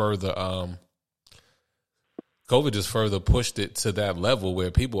just further pushed it to that level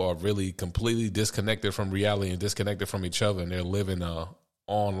where people are really completely disconnected from reality and disconnected from each other, and they're living a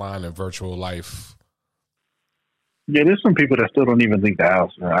online and virtual life. Yeah, there's some people that still don't even leave the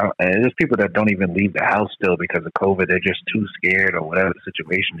house. And there's people that don't even leave the house still because of COVID. They're just too scared or whatever the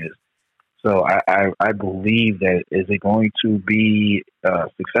situation is. So I believe that, is it going to be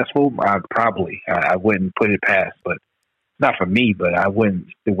successful? Probably. I wouldn't put it past, but not for me, but I wouldn't.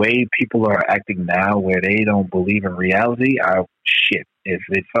 The way people are acting now where they don't believe in reality, shit. If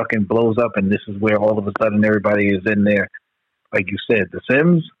it fucking blows up and this is where all of a sudden everybody is in there, like you said, The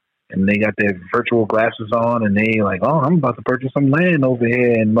Sims, and they got their virtual glasses on, and they like, oh, I'm about to purchase some land over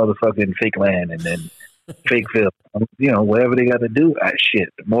here in motherfucking fake land, and then fake field, whatever they got to do. Shit,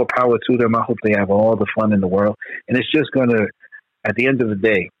 more power to them. I hope they have all the fun in the world, and it's just gonna, at the end of the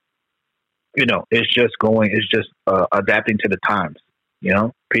day, it's just adapting to the times.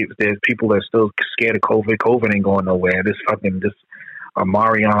 There's people that are still scared of COVID. COVID ain't going nowhere. This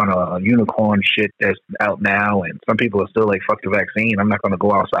Marion, a unicorn shit that's out now, and some people are still like, fuck the vaccine, I'm not going to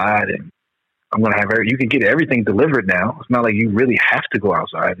go outside, and I'm going to have you can get everything delivered now. It's not like you really have to go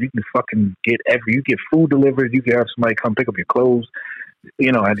outside. You can fucking you get food delivered. You can have somebody come pick up your clothes.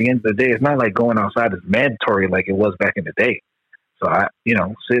 At the end of the day, it's not like going outside is mandatory like it was back in the day. So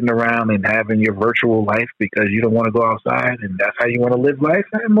sitting around and having your virtual life because you don't want to go outside and that's how you want to live life,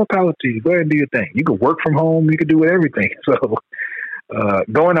 more power to you. Go ahead and do your thing. You can work from home. You can do everything. So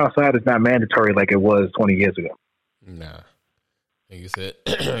going outside is not mandatory like it was 20 years ago. Nah. Like you said,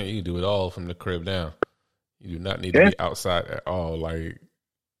 you can do it all from the crib down. You do not need to be outside at all. Like,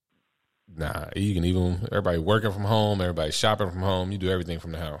 nah, you can even, everybody working from home, everybody shopping from home. You do everything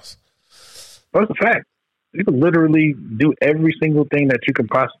from the house. That's a fact. You can literally do every single thing that you can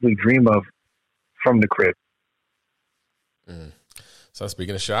possibly dream of from the crib. So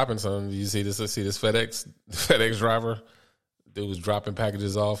speaking of shopping, you see this FedEx driver. Dude was dropping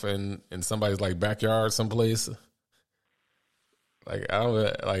packages off in somebody's like backyard someplace. Like,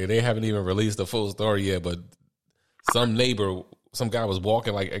 they haven't even released the full story yet, but some guy was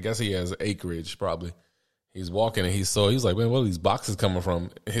walking, like, I guess he has acreage probably. He's walking and he was like, man, where are these boxes coming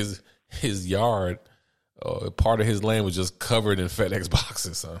from? His yard, part of his land was just covered in FedEx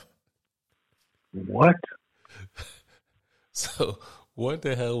boxes. Huh? What? So what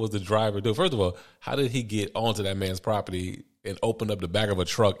the hell was the driver doing? First of all, how did he get onto that man's property and open up the back of a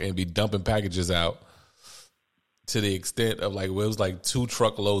truck and be dumping packages out to the extent of like, well, it was like 2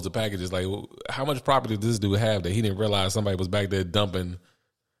 truckloads of packages? Like, how much property did this dude have that he didn't realize somebody was back there dumping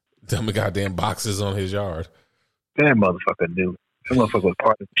goddamn boxes on his yard? That motherfucker knew. That motherfucker was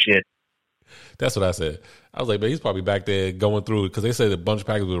part of the shit. That's what I said. I was like, man, he's probably back there going through it because they said a bunch of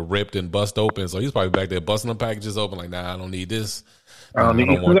packages were ripped and bust open. So he's probably back there busting them packages open. Like, nah, I don't need this. I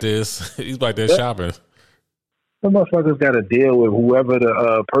don't want this. He's back there shopping. The motherfucker's got to deal with whoever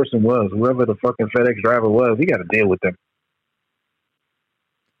the person was, whoever the fucking FedEx driver was. He got to deal with them.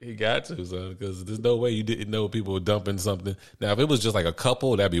 He got to, son, because there's no way you didn't know people were dumping something. Now, if it was just like a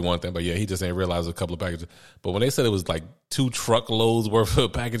couple, that'd be one thing. But yeah, he just ain't realized a couple of packages. But when they said it was like 2 truckloads worth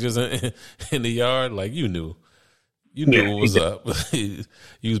of packages in the yard, like you knew what was up. You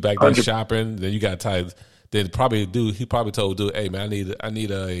was back there shopping. Then you got tired. Then he probably told dude, hey man, I need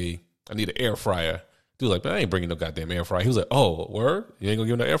an air fryer. Dude was like, man, I ain't bringing no goddamn air fryer. He was like, oh, word? You ain't gonna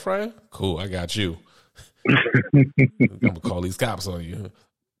give him no air fryer? Cool, I got you. I'm gonna call these cops on you.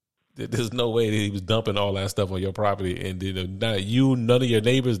 There's no way that he was dumping all that stuff on your property, and then none of your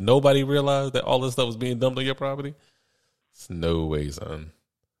neighbors, nobody realized that all this stuff was being dumped on your property. It's no way, son.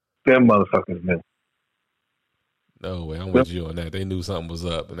 Them motherfuckers knew. No way. I'm with you on that. They knew something was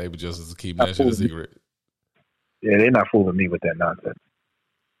up, and they would just keep that shit a secret. Yeah, they're not fooling me with that nonsense.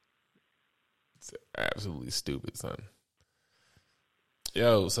 It's absolutely stupid, son.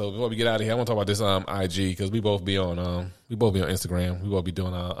 Yo, so before we get out of here, I want to talk about this IG because we both be on Instagram. We both be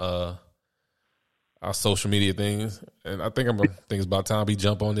doing our social media things, and I think it's about time we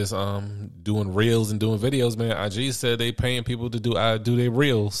jump on this doing reels and doing videos, man. IG said they paying people to do their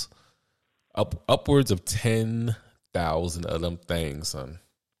reels, upwards of 10,000 of them things, son.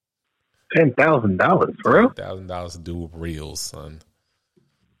 $10,000 for real? $10,000 to do reels, son.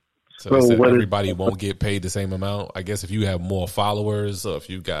 So they said everybody won't get paid the same amount. I guess if you have more followers or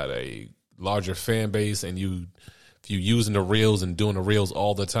if you got a larger fan base and if you using the reels and doing the reels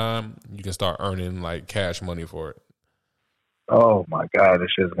all the time, you can start earning like cash money for it. Oh my God, this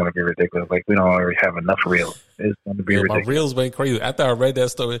shit is going to be ridiculous. Like we don't already have enough reels. It's going to be ridiculous. My reels went crazy. After I read that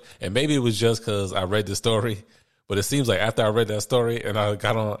story, and maybe it was just because I read the story, but it seems like after I read that story and I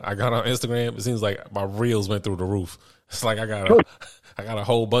got on Instagram, it seems like my reels went through the roof. It's like I got a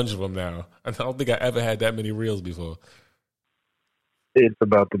whole bunch of them now. I don't think I ever had that many reels before. It's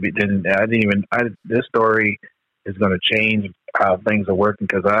about to be. This story is going to change how things are working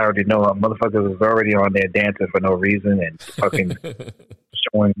because I already know motherfuckers is already on there dancing for no reason and fucking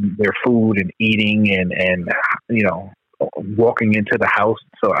showing their food and eating and walking into the house.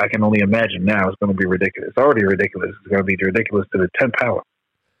 So I can only imagine now it's going to be ridiculous. It's already ridiculous. It's going to be ridiculous to the 10th power.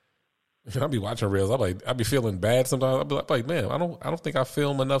 I'll be watching reels. I be feeling bad sometimes. I'll be like, man, I don't think I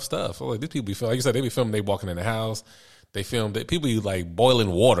film enough stuff. Like these people be filming, like you said, they be filming. They walking in the house. They film. People be like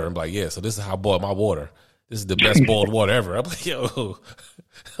boiling water. I'm like, yeah. So this is how I boil my water. This is the best boiled water ever. I'm like, yo.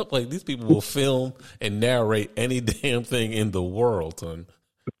 I'm like, these people will film and narrate any damn thing in the world, son.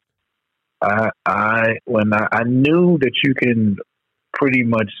 I knew that you can pretty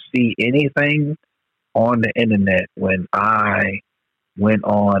much see anything on the internet when I went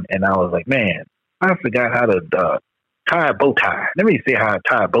on and I was like, man, I forgot how to tie a bow tie. Let me see how to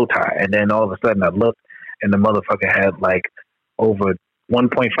tie a bow tie. And then all of a sudden I looked and the motherfucker had like over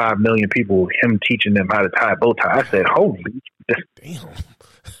 1.5 million people, him teaching them how to tie a bow tie. I said, holy damn.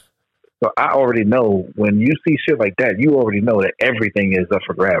 So I already know when you see shit like that, you already know that everything is up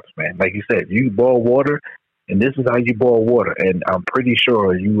for grabs, man. Like you said, you boil water and this is how you boil water. And I'm pretty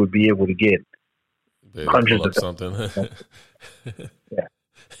sure you would be able to get hundreds of something. Yeah.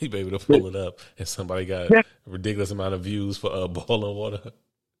 You be able to pull it up, and somebody got a ridiculous amount of views for boiling water.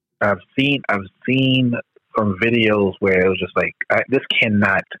 I've seen some videos where it was just like, this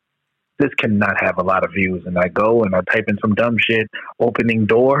cannot have a lot of views. And I go and I type in some dumb shit, opening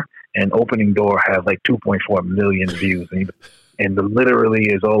door has like 2.4 million views, and literally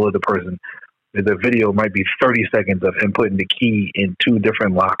is all of the person. The video might be 30 seconds of him putting the key in 2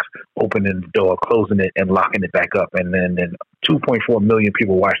 different locks, opening the door, closing it, and locking it back up. And then 2.4 million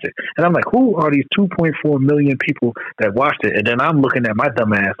people watched it. And I'm like, who are these 2.4 million people that watched it? And then I'm looking at my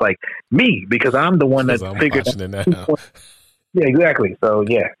dumb ass like me, because I'm the one that figured it now. Yeah, exactly. So,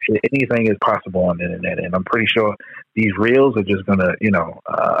 yeah, anything is possible on the internet. And I'm pretty sure these reels are just going to,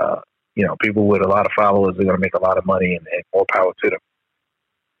 people with a lot of followers are going to make a lot of money and more power to them.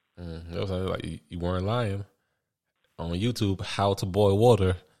 That was like you weren't lying. On YouTube, how to boil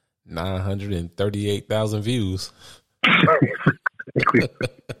water, 938,000 views.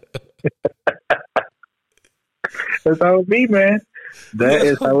 That's how it be, man. That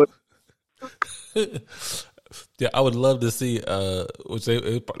is how it. Yeah, I would love to see. Which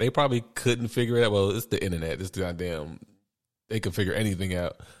they probably couldn't figure it out. Well, it's the internet. It's the goddamn. They could figure anything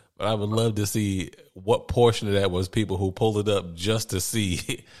out. But I would love to see what portion of that was people who pulled it up just to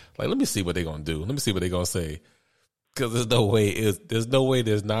see. Like, let me see what they're gonna do. Let me see what they're gonna say. Because there's no way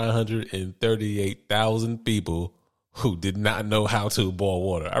there's 938,000 people who did not know how to boil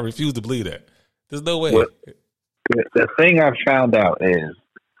water. I refuse to believe that. There's no way. Well, the thing I've found out is,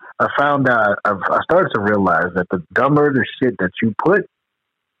 I started to realize that the dumber the shit that you put,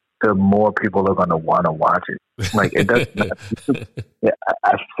 the more people are going to want to watch it. Like, it does.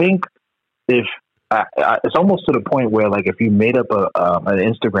 I think if it's almost to the point where, like, if you made up an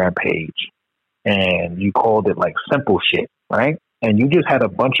Instagram page and you called it like simple shit, right? And you just had a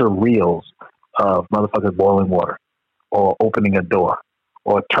bunch of reels of motherfuckers boiling water, or opening a door,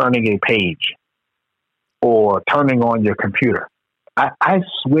 or turning a page, or turning on your computer. I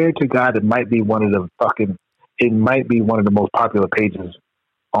swear to God, it might be one of the most popular pages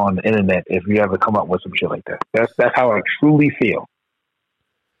on the internet if you ever come up with some shit like that. That's how I truly feel.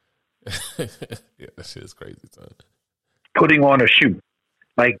 Yeah, that shit is crazy, son. Putting on a shoe.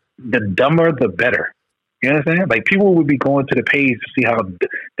 Like, the dumber, the better. You understand? Like, people would be going to the page to see how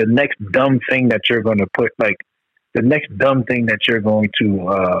the next dumb thing that you're going to put, like, the next dumb thing that you're going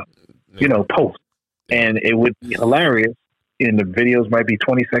to, post. And it would be hilarious. And the videos might be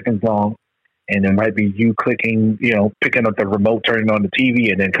 20 seconds long, and it might be you clicking, picking up the remote, turning on the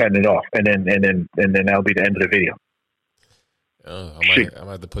TV, and then cutting it off, and then that'll be the end of the video. I might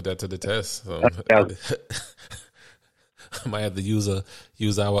have to put that to the test. So, I might have to use our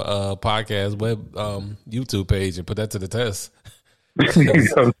podcast web YouTube page and put that to the test.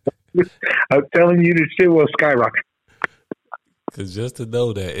 I'm telling you, the shit will skyrocket. Because just to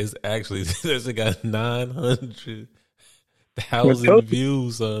know that it's actually there's got 900,000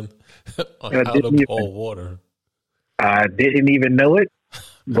 views on how to boil water. I didn't even know it,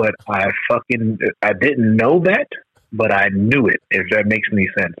 but I didn't know that, but I knew it. If that makes any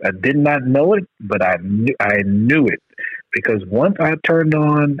sense, I did not know it, but I knew it, because once I turned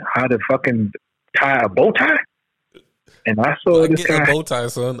on how to fucking tie a bow tie, and I saw this guy. I get a bow tie,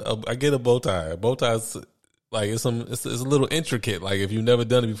 son. I get a bow tie. A bow tie's like it's a little intricate. Like, if you've never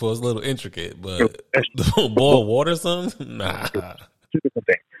done it before, it's a little intricate. But boil water, son? Nah.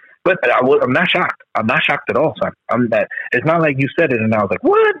 But I'm not shocked. I'm not shocked at all, son. It's not like you said it and I was like,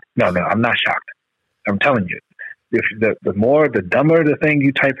 what? No, I'm not shocked. I'm telling you. If the dumber the thing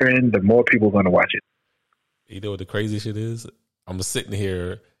you type in, the more people are going to watch it. You know what the crazy shit is? I'm sitting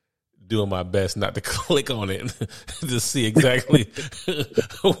here doing my best not to click on it to see exactly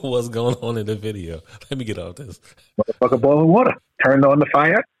what's going on in the video. Let me get off this. Motherfucker boiling water. Turned on the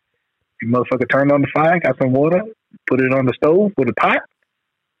fire. You motherfucker turned on the fire, got some water, put it on the stove with a pot,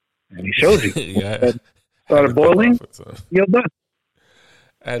 and he showed you. Yeah, started boiling, you're done.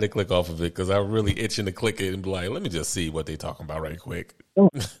 I had to click off of it because I'm really itching to click it and be like, let me just see what they talking about right quick.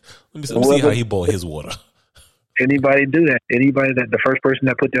 let me see how he boiled his water. Anybody do that? Anybody that the first person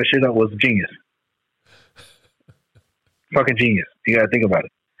that put that shit up was a genius. Fucking genius. You gotta think about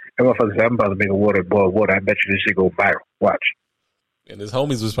it. That motherfucker said, I'm about to make a boil water. I bet you this shit go viral. Watch. And his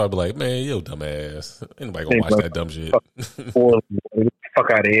homies was probably like, man, yo, dumbass. Anybody gonna watch that dumb shit?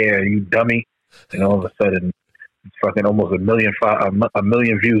 Fuck out of here, you dummy. And all of a sudden, fucking almost a million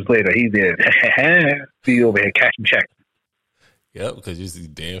views later, he did. He over here cashing checks. Yep, because you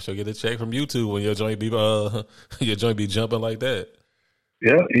damn sure get a check from YouTube when your joint be jumping like that.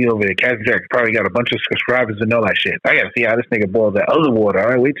 Yeah, he over there cashing checks. Probably got a bunch of subscribers and all that shit. I gotta see how this nigga boils that other water. All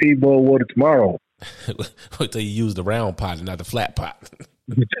right, wait till you boil water tomorrow. Wait till you use the round pot and not the flat pot.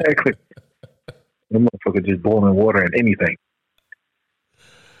 Exactly. The motherfucker just boiling water in anything.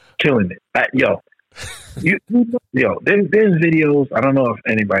 Killing it. There's videos. I don't know if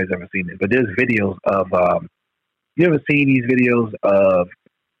anybody's ever seen it, but there's videos of. You ever seen these videos of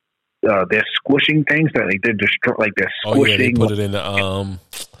they're squishing things that they're they're squishing? Oh yeah, they put it in the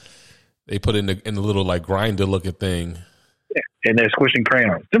They put it in the little like grinder looking thing. Yeah, and they're squishing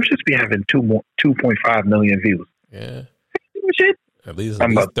crayons. Them should be having 2.5 million views. Yeah. Shit. At least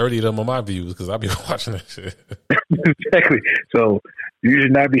 30 of them are my views because I'll be watching that shit. Exactly. So you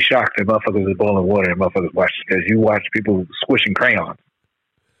should not be shocked that motherfuckers is boiling water and motherfuckers watch, because you watch people squishing crayons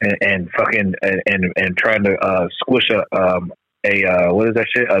and fucking and trying to squish a what is that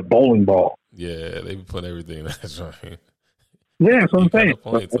shit? A bowling ball. Yeah, they be putting everything in that joint. Yeah, that's what I'm saying.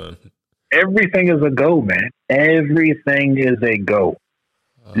 Everything is a go, man. Everything is a go.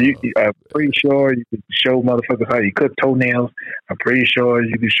 I'm pretty sure you can show motherfuckers how you cut toenails. I'm pretty sure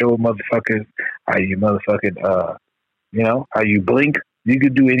you can show motherfuckers how you motherfucking You know, how you blink, you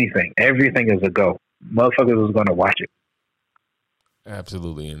could do anything. Everything is a go. Motherfuckers is going to watch it.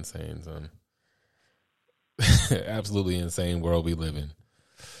 Absolutely insane, son. Absolutely insane world we live in.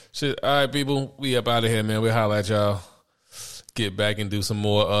 Shit. All right, people. We up out of here, man. We'll holler at y'all. Get back and do some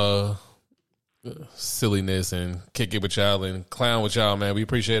more silliness and kick it with y'all and clown with y'all, man. We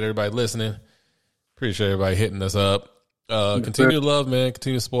appreciate everybody listening. Appreciate everybody hitting us up. Continue to love, man.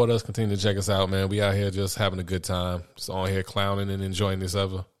 Continue to support us. Continue to check us out, man. We out here just having a good time. Just on here clowning and enjoying this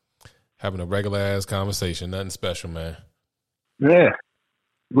other. Having a regular ass conversation. Nothing special, man. Yeah.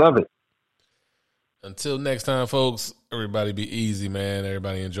 Love it. Until next time, folks, everybody be easy, man.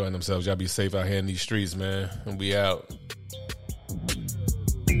 Everybody enjoying themselves. Y'all be safe out here in these streets, man. And we out.